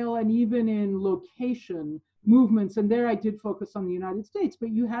style and even in location movements. And there I did focus on the United States,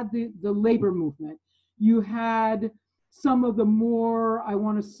 but you had the labor movement. You had some of the more, I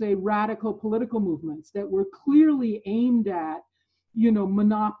want to say, radical political movements that were clearly aimed at, you know,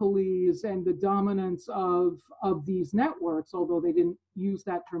 monopolies and the dominance of these networks, although they didn't use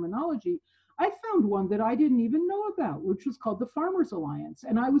that terminology. I found one that I didn't even know about, which was called the Farmers Alliance.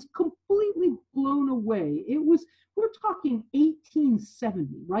 And I was completely blown away. We're talking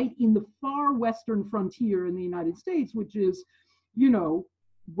 1870, right? In the far western frontier in the United States, which is, you know,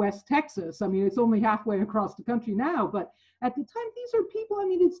 West Texas. I mean, it's only halfway across the country now, but at the time, these are people, I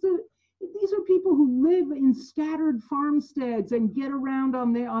mean, these are people who live in scattered farmsteads and get around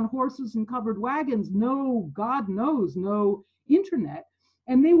on horses and covered wagons. God knows, no internet.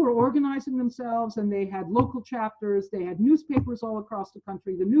 And they were organizing themselves, and they had local chapters. They had newspapers all across the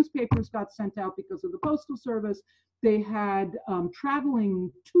country. The newspapers got sent out because of the Postal Service. They had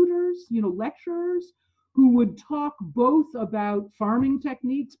traveling tutors, you know, lecturers, who would talk both about farming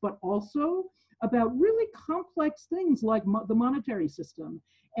techniques, but also about really complex things like the monetary system.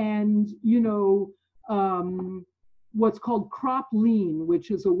 And, you know, what's called crop lien,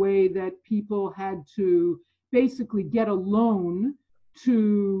 which is a way that people had to basically get a loan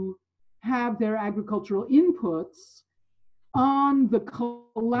to have their agricultural inputs on the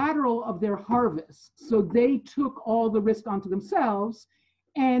collateral of their harvest. So they took all the risk onto themselves,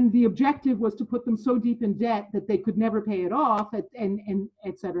 and the objective was to put them so deep in debt that they could never pay it off, and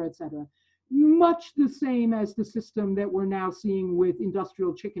et cetera, et cetera. Much the same as the system that we're now seeing with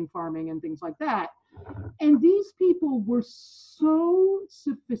industrial chicken farming and things like that. And these people were so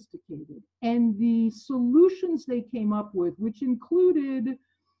sophisticated, and the solutions they came up with, which included,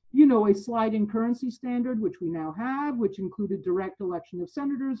 you know, a sliding currency standard, which we now have, which included direct election of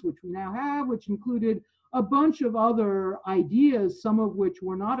senators, which we now have, which included a bunch of other ideas, some of which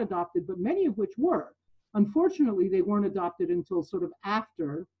were not adopted, but many of which were. Unfortunately, they weren't adopted until sort of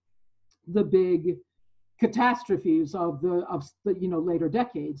after the big catastrophes of the later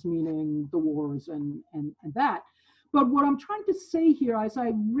decades, meaning the wars and that. But what I'm trying to say here, as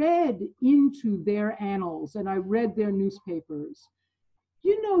I read into their annals and I read their newspapers,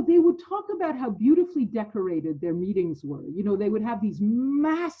 they would talk about how beautifully decorated their meetings were. They would have these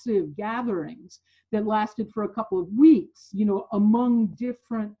massive gatherings that lasted for a couple of weeks, among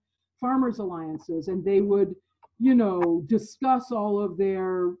different farmers' alliances, and they would, discuss all of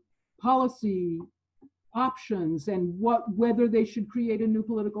their policy options and whether they should create a new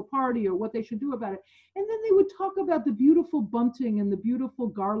political party or what they should do about it. And then they would talk about the beautiful bunting and the beautiful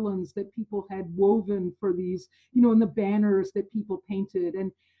garlands that people had woven for these, and the banners that people painted.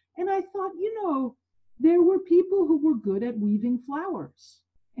 And I thought, there were people who were good at weaving flowers,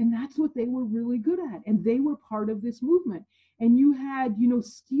 and that's what they were really good at. And they were part of this movement. And you had,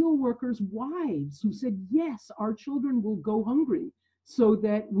 steel workers' wives who said, yes, our children will go hungry so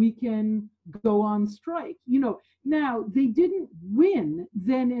that we can go on strike. Now they didn't win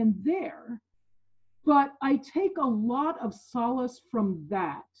then and there, but I take a lot of solace from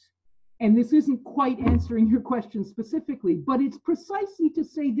that. And this isn't quite answering your question specifically, but it's precisely to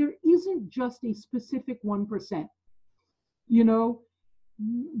say there isn't just a specific 1%.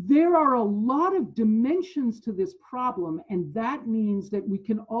 There are a lot of dimensions to this problem, and that means that we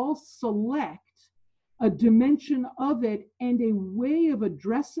can all select a dimension of it and a way of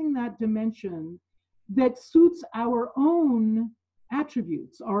addressing that dimension that suits our own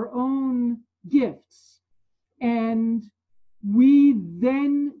attributes, our own gifts. And we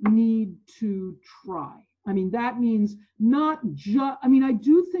then need to try. That means not just, I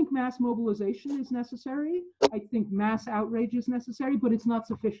do think mass mobilization is necessary. I think mass outrage is necessary, but it's not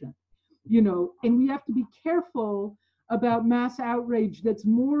sufficient, and we have to be careful about mass outrage that's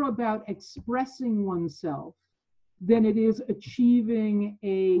more about expressing oneself than it is achieving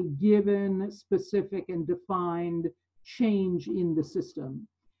a given, specific, and defined change in the system.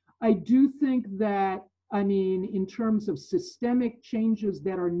 I do think that, in terms of systemic changes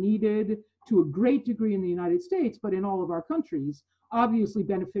that are needed to a great degree in the United States, but in all of our countries, obviously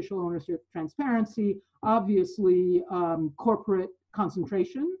beneficial ownership transparency, obviously corporate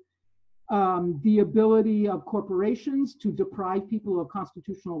concentration, the ability of corporations to deprive people of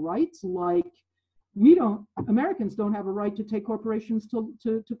constitutional rights, like Americans don't have a right to take corporations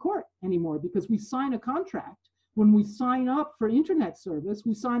to court anymore, because we sign a contract. When we sign up for internet service,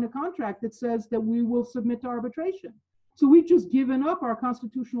 we sign a contract that says that we will submit to arbitration. So we've just given up our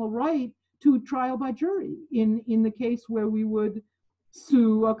constitutional right to trial by jury in the case where we would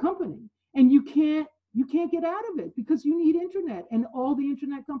sue a company. And you can't get out of it because you need internet, and all the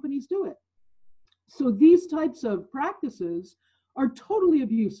internet companies do it. So these types of practices are totally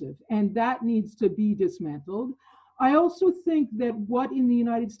abusive, and that needs to be dismantled. I also think that what in the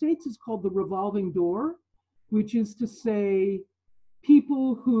United States is called the revolving door, which is to say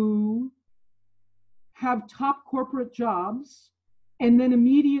people who have top corporate jobs and then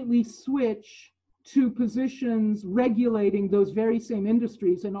immediately switch to positions regulating those very same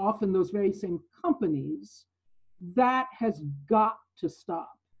industries and often those very same companies, that has got to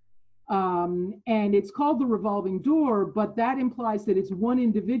stop. And it's called the revolving door, but that implies that it's one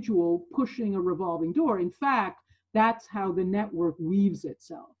individual pushing a revolving door. In fact, that's how the network weaves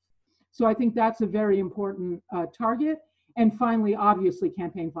itself. So I think that's a very important target. And finally, obviously,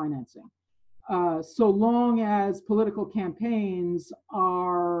 campaign financing. So long as political campaigns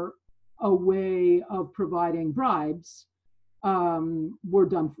are a way of providing bribes, we're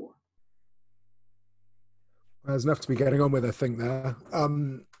done for. There's enough to be getting on with, I think, there.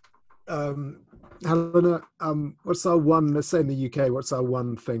 Helena, what's our one, let's say in the UK, what's our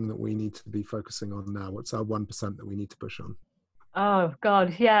one thing that we need to be focusing on now? What's our 1% that we need to push on? Oh,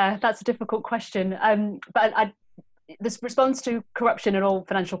 God, yeah, that's a difficult question. But this response to corruption and all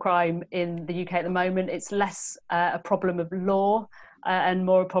financial crime in the UK at the moment, it's less a problem of law and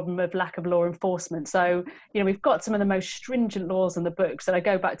more a problem of lack of law enforcement. So, we've got some of the most stringent laws on the books. And I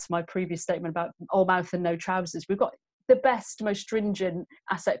go back to my previous statement about all mouth and no trousers. We've got the best, most stringent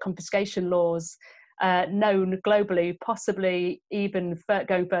asset confiscation laws known globally, possibly even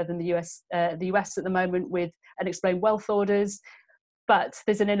going further than the US at the moment with unexplained wealth orders. But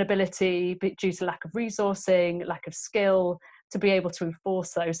there's an inability due to lack of resourcing, lack of skill, to be able to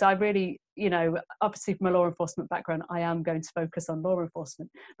enforce those. So I really, obviously from a law enforcement background, I am going to focus on law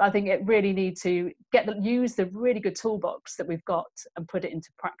enforcement. But I think it really need to use the really good toolbox that we've got and put it into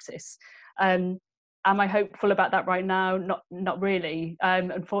practice. Am I hopeful about that right now? Not really,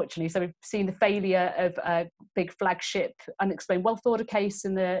 unfortunately. So we've seen the failure of a big flagship unexplained wealth order case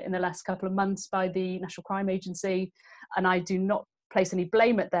in the last couple of months by the National Crime Agency, and I do not place any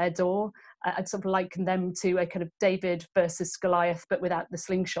blame at their door. I'd sort of liken them to a kind of David versus Goliath, but without the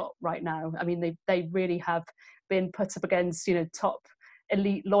slingshot right now. I mean, they really have been put up against, you know, top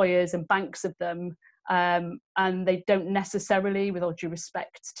elite lawyers and banks of them. And they don't necessarily, with all due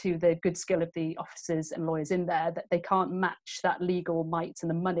respect to the good skill of the officers and lawyers in there, that they can't match that legal might and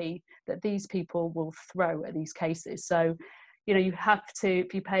the money that these people will throw at these cases. So, you know, you have to,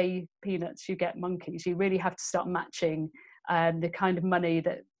 if you pay peanuts, you get monkeys. You really have to start matching the kind of money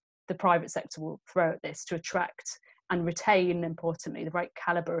that the private sector will throw at this to attract and retain, importantly, the right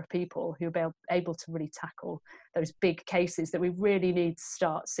caliber of people who will be able to really tackle those big cases that we really need to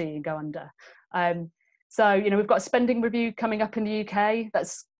start seeing go under. So, you know, we've got a spending review coming up in the UK.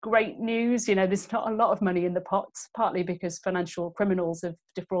 That's great news. You know, there's not a lot of money in the pot, partly because financial criminals have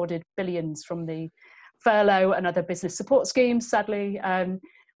defrauded billions from the furlough and other business support schemes, sadly.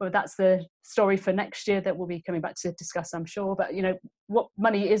 Well, that's the story for next year that we'll be coming back to discuss, I'm sure. But, you know, what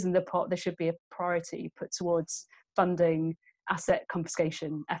money is in the pot, there should be a priority put towards funding asset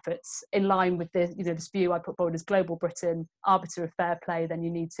confiscation efforts in line with the, you know, this view I put forward as global Britain, arbiter of fair play. Then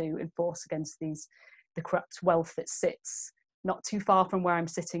you need to enforce against the corrupt wealth that sits not too far from where I'm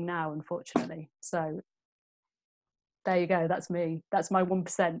sitting now, unfortunately. So there you go. That's me. That's my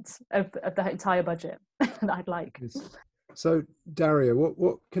 1% of the entire budget that I'd like. So Daria,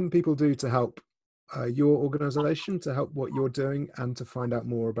 what can people do to help your organisation, to help what you're doing, and to find out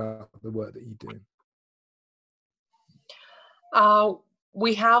more about the work that you do?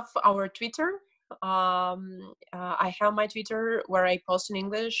 We have our Twitter. I have my Twitter where I post in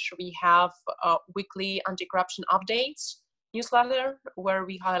English. We have weekly anti-corruption updates newsletter where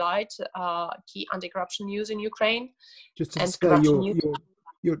we highlight key anti-corruption news in Ukraine. Just to say,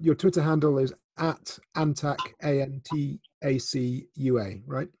 your Twitter handle is at Antac, ANTACUA,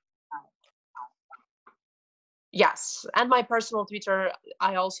 right? Yes, and my personal Twitter,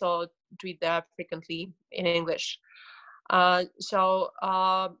 I also tweet there frequently in English. So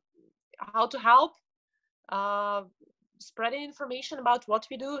how to help? Spreading information about what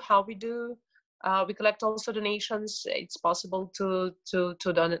we do, how we do. We collect also donations. It's possible to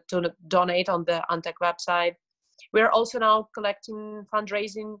donate on the Antac website. We're also now collecting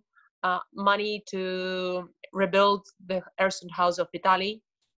fundraising money to rebuild the Earthen House of Vitali.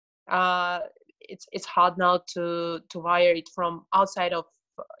 It's hard now to wire it from outside of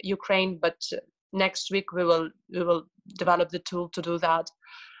Ukraine, but next week we will develop the tool to do that.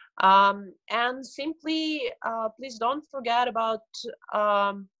 And simply, please don't forget about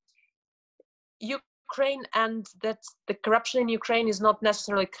Ukraine, and that the corruption in Ukraine is not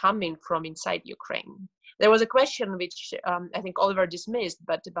necessarily coming from inside Ukraine. There was a question which I think Oliver dismissed,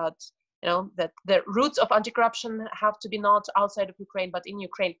 but about, you know, that the roots of anti-corruption have to be not outside of Ukraine, but in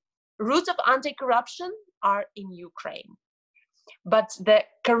Ukraine. Roots of anti-corruption are in Ukraine, but the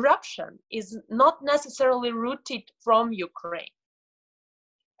corruption is not necessarily rooted from Ukraine,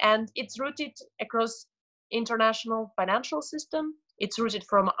 and it's rooted across international financial system. It's rooted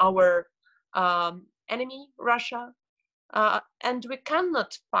from our enemy, Russia, and we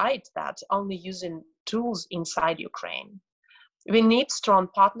cannot fight that only using tools inside Ukraine. We need strong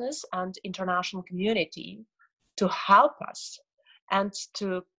partners and international community to help us and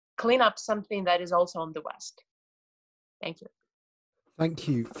to clean up something that is also on the West. Thank you. Thank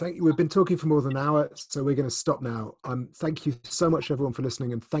you. Thank you. We've been talking for more than an hour, so we're going to stop now. Thank you so much, everyone, for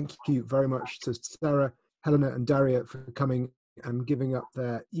listening, and thank you very much to Sarah, Helena, and Daria for coming and giving up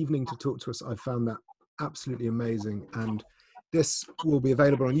their evening to talk to us. I found that absolutely amazing, and this will be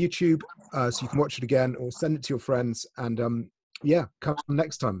available on YouTube, so you can watch it again or send it to your friends. And yeah, come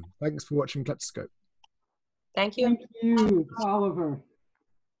next time. Thanks for watching Kleptoscope. Thank you. Thank you, Oliver.